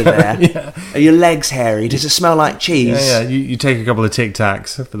smell under there? Yeah. Are your legs hairy? Does it smell like cheese? Yeah. You take a couple of Tic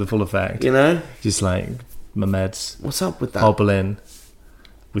Tacs for the full effect. You know? Just like my meds. What's up with that? Hobble in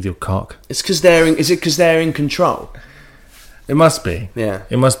with your cock. It's because they're in control? It must be. Yeah.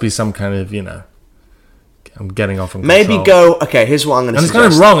 It must be some kind of, I'm getting off on maybe control. okay, here's what I'm going to suggest. And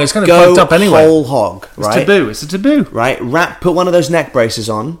it's kind of wrong. It's kind of fucked up anyway. Whole hog, right? It's taboo. It's a taboo. Right? Put one of those neck braces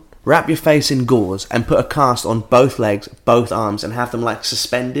on, wrap your face in gauze, and put a cast on both legs, both arms, and have them like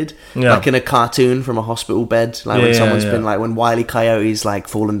suspended, like in a cartoon from a hospital bed, like when someone's been like when Wile E. Coyote's like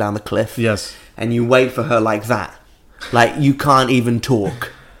fallen down the cliff. Yes. And you wait for her like that, like you can't even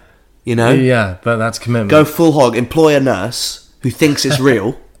talk. Yeah, but that's commitment. Go full hog. Employ a nurse who thinks it's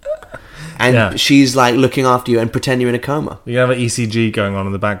real. And she's like looking after you and pretend you're in a coma. You have an ECG going on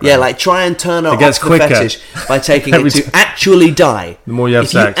in the background. Yeah, like try and turn her off the quicker. fetish by taking it to actually die. The more you have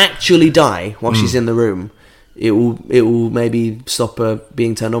sex. If you actually die while she's in the room, it will maybe stop her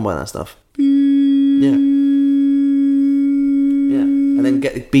being turned on by that stuff. Yeah. And then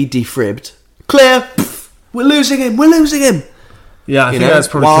be defribbed. Clear. Pff, we're losing him. Yeah, I think that's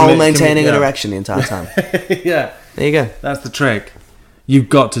probably while maintaining an erection the entire time. Yeah. There you go. That's the trick. You've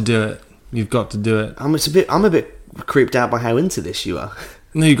got to do it. I'm a bit creeped out by how into this you are.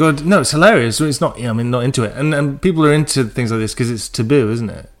 No, you got. No, it's hilarious. It's not. Not into it. And people are into things like this because it's taboo, isn't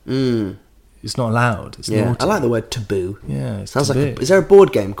it? It's not allowed. It's naughty. I like the word taboo. Yeah, it sounds taboo. Is there a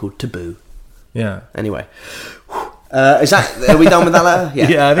board game called Taboo? Yeah. Anyway, are we done with that letter?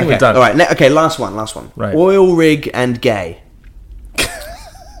 Yeah, I think we're done. All right. Okay, last one. Right. Oil rig and gay.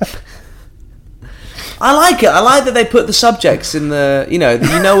 I like it. I like that they put the subjects in the, you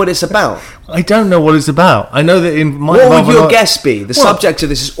know what it's about. I don't know what it's about. I know that in my... What would your guess be? The subject of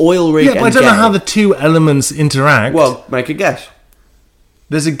this is oil rig and gay. I don't know how the two elements interact. Well, make a guess.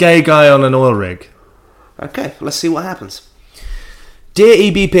 There's a gay guy on an oil rig. Okay, let's see what happens. Dear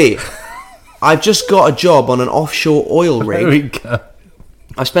EBP, I've just got a job on an offshore oil rig. There we go.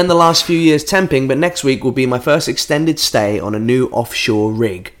 I've spent the last few years temping, but next week will be my first extended stay on a new offshore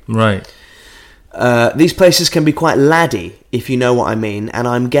rig. Right. These places can be quite laddie, if you know what I mean, and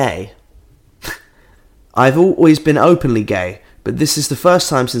I'm gay. I've always been openly gay, but this is the first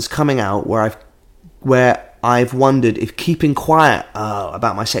time since coming out where I've wondered if keeping quiet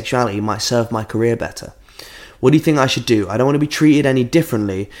about my sexuality might serve my career better. What do you think I should do? I don't want to be treated any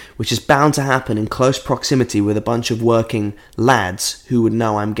differently, which is bound to happen in close proximity with a bunch of working lads who would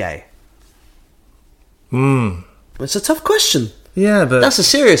know I'm gay. It's a tough question. Yeah, but... That's a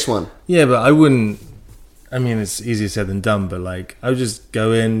serious one. Yeah, but I wouldn't... I mean, it's easier said than done, but, like, I would just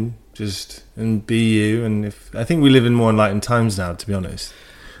go in, and be you, and I think we live in more enlightened times now, to be honest.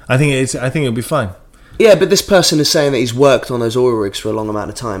 I think it'll be fine. Yeah, but this person is saying that he's worked on those oil rigs for a long amount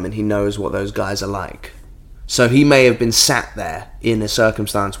of time and he knows what those guys are like. So he may have been sat there in a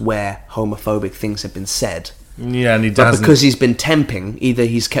circumstance where homophobic things have been said. Yeah, and he But doesn't. because he's been temping, either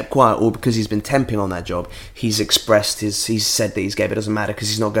he's kept quiet or because he's been temping on that job, he's said that he's gay, but it doesn't matter because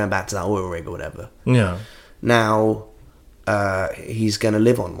he's not going back to that oil rig or whatever. Yeah. Now, he's going to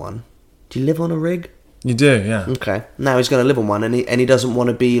live on one. Do you live on a rig? You do, yeah. Okay. Now he's going to live on one, and he doesn't want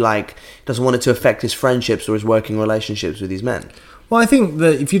to be like, doesn't want it to affect his friendships or his working relationships with these men. Well, I think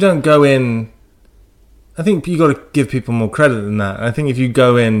that if you don't go in, I think you got to give people more credit than that. I think if you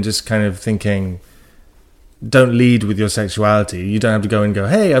go in just kind of thinking, don't lead with your sexuality. You don't have to go and go,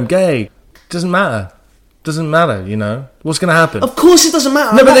 hey, I'm gay. Doesn't matter. Doesn't matter, you know. What's going to happen? Of course, it doesn't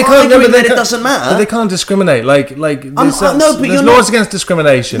matter. No, but they can't. No, but it doesn't matter. But they can't discriminate. Like there's no, but there's laws against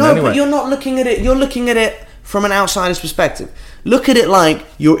discrimination. No, anyway. but you're not looking at it. You're looking at it from an outsider's perspective. Look at it like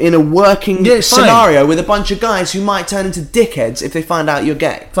you're in a working scenario with a bunch of guys who might turn into dickheads if they find out you're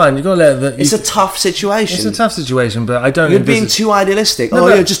gay. Fine, you got to let. It's a tough situation. It's a tough situation, but I don't. You're being too idealistic. No,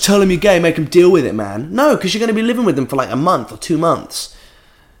 yeah, just tell them you're gay, make them deal with it, man. No, because you're going to be living with them for like a month or 2 months.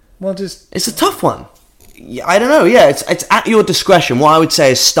 Well, it's a tough one. I don't know. Yeah, it's at your discretion. What I would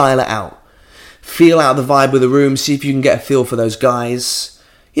say is style it out, feel out the vibe of the room, see if you can get a feel for those guys.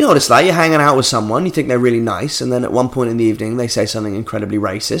 You know what it's like. You're hanging out with someone, you think they're really nice, and then at one point in the evening they say something incredibly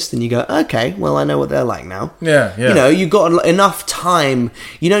racist, and you go, okay, well, I know what they're like now. Yeah. You know, you've got enough time.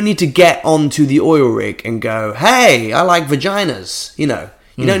 You don't need to get onto the oil rig and go, hey, I like vaginas. You know,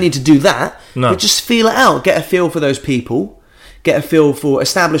 you don't need to do that. No. But just feel it out. Get a feel for those people. Get a feel for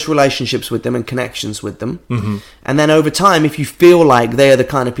established relationships with them and connections with them. Mm-hmm. And then over time, if you feel like they are the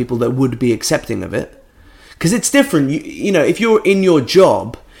kind of people that would be accepting of it, because it's different. You know, if you're in your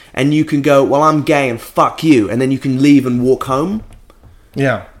job and you can go, well, I'm gay and fuck you, and then you can leave and walk home.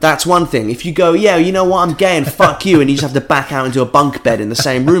 Yeah. That's one thing. If you go, yeah, you know what, I'm gay and fuck you, and you just have to back out into a bunk bed in the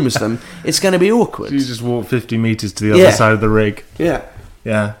same room as them, it's going to be awkward. So you just walk 50 metres to the other side of the rig. Yeah.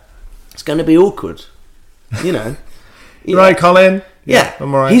 Yeah. It's going to be awkward. You know. Right, Colin? Yeah.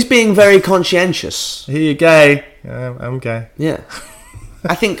 I'm alright. He's being very conscientious. You're gay. I'm gay. Yeah.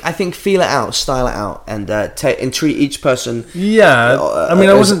 I think feel it out, style it out, and treat each person. Yeah. I mean,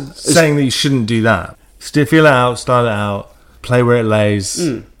 I wasn't saying that you shouldn't do that. Still feel it out, style it out, play where it lays.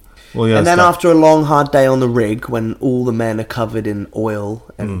 And then after a long, hard day on the rig, when all the men are covered in oil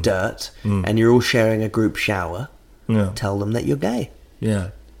and dirt, and you're all sharing a group shower, tell them that you're gay. Yeah.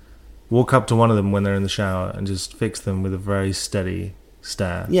 Walk up to one of them when they're in the shower and just fix them with a very steady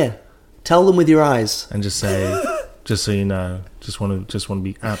stare. Yeah. Tell them with your eyes. And just say, just so you know, just want to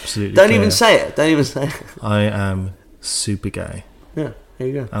be absolutely Don't clear. even say it. Don't even say it. I am super gay. Yeah, here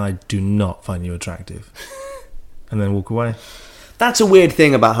you go. And I do not find you attractive. And then walk away. That's a weird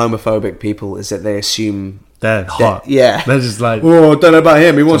thing about homophobic people, is that they assume they're hot. Yeah. They're just like, oh, I don't know about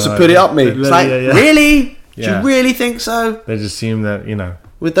him. He wants to put it up me. It's like, yeah. Really? Do you really think so? They just assume that, you know.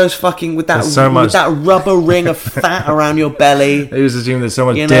 With those fucking, with that rubber ring of fat around your belly. They just assume there's so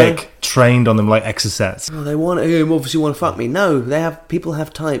much dick trained on them like exocets. Oh, they obviously want to fuck me. No, people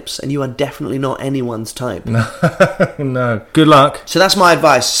have types, and you are definitely not anyone's type. No. Good luck. So that's my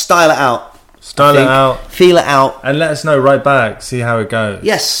advice. Style it out. Style it out. Feel it out. And let us know right back. See how it goes.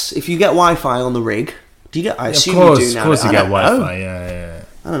 Yes, if you get Wi-Fi on the rig. Do you get? I assume you do now. Of course you get Wi-Fi. Yeah.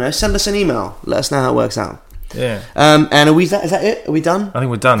 I don't know. Send us an email. Let us know how it works out. Yeah. And is that it? Are we done? I think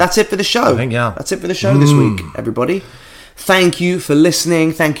we're done. That's it for the show. I think, yeah. That's it for the show this week, everybody. Thank you for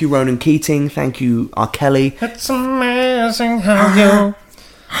listening. Thank you, Ronan Keating. Thank you, R. Kelly. It's amazing how you...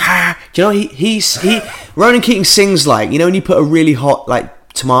 Do you know, he Ronan Keating sings like, you know when you put a really hot,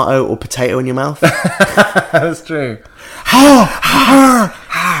 like, tomato or potato in your mouth? That's true.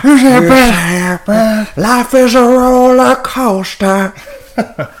 Life is a roller coaster.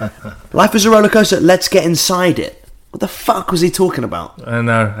 Life is a roller coaster. Let's get inside it. What the fuck was he talking about? I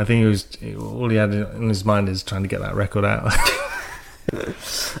know. I think all he had in his mind is trying to get that record out.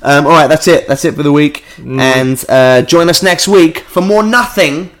 All right, that's it. That's it for the week. And join us next week for more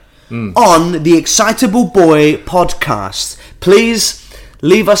nothing on the Excitable Boy podcast. Please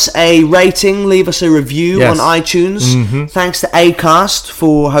leave us a rating, leave us a review on iTunes. Thanks to Acast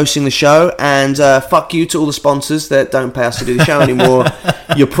for hosting the show, and fuck you to all the sponsors that don't pay us to do the show anymore.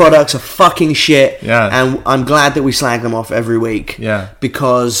 Your products are fucking shit, and I'm glad that we slag them off every week,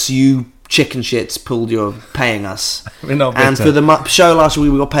 because you chicken shits paying us. We're not bitter. And for the show last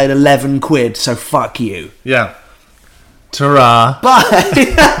week we got paid 11 quid, so fuck you. Yeah. Ta-ra.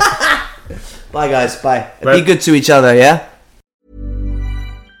 Bye. Bye guys, bye. Be good to each other, yeah?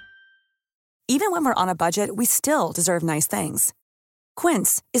 Even when we're on a budget, we still deserve nice things.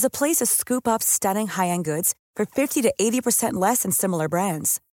 Quince is a place to scoop up stunning high-end goods for 50 to 80% less than similar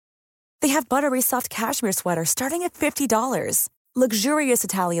brands. They have buttery soft cashmere sweaters starting at $50, luxurious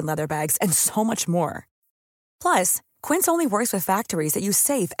Italian leather bags, and so much more. Plus, Quince only works with factories that use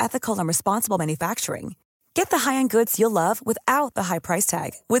safe, ethical, and responsible manufacturing. Get the high-end goods you'll love without the high price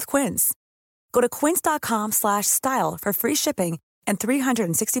tag with Quince. Go to quince.com/style for free shipping and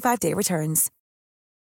 365-day returns.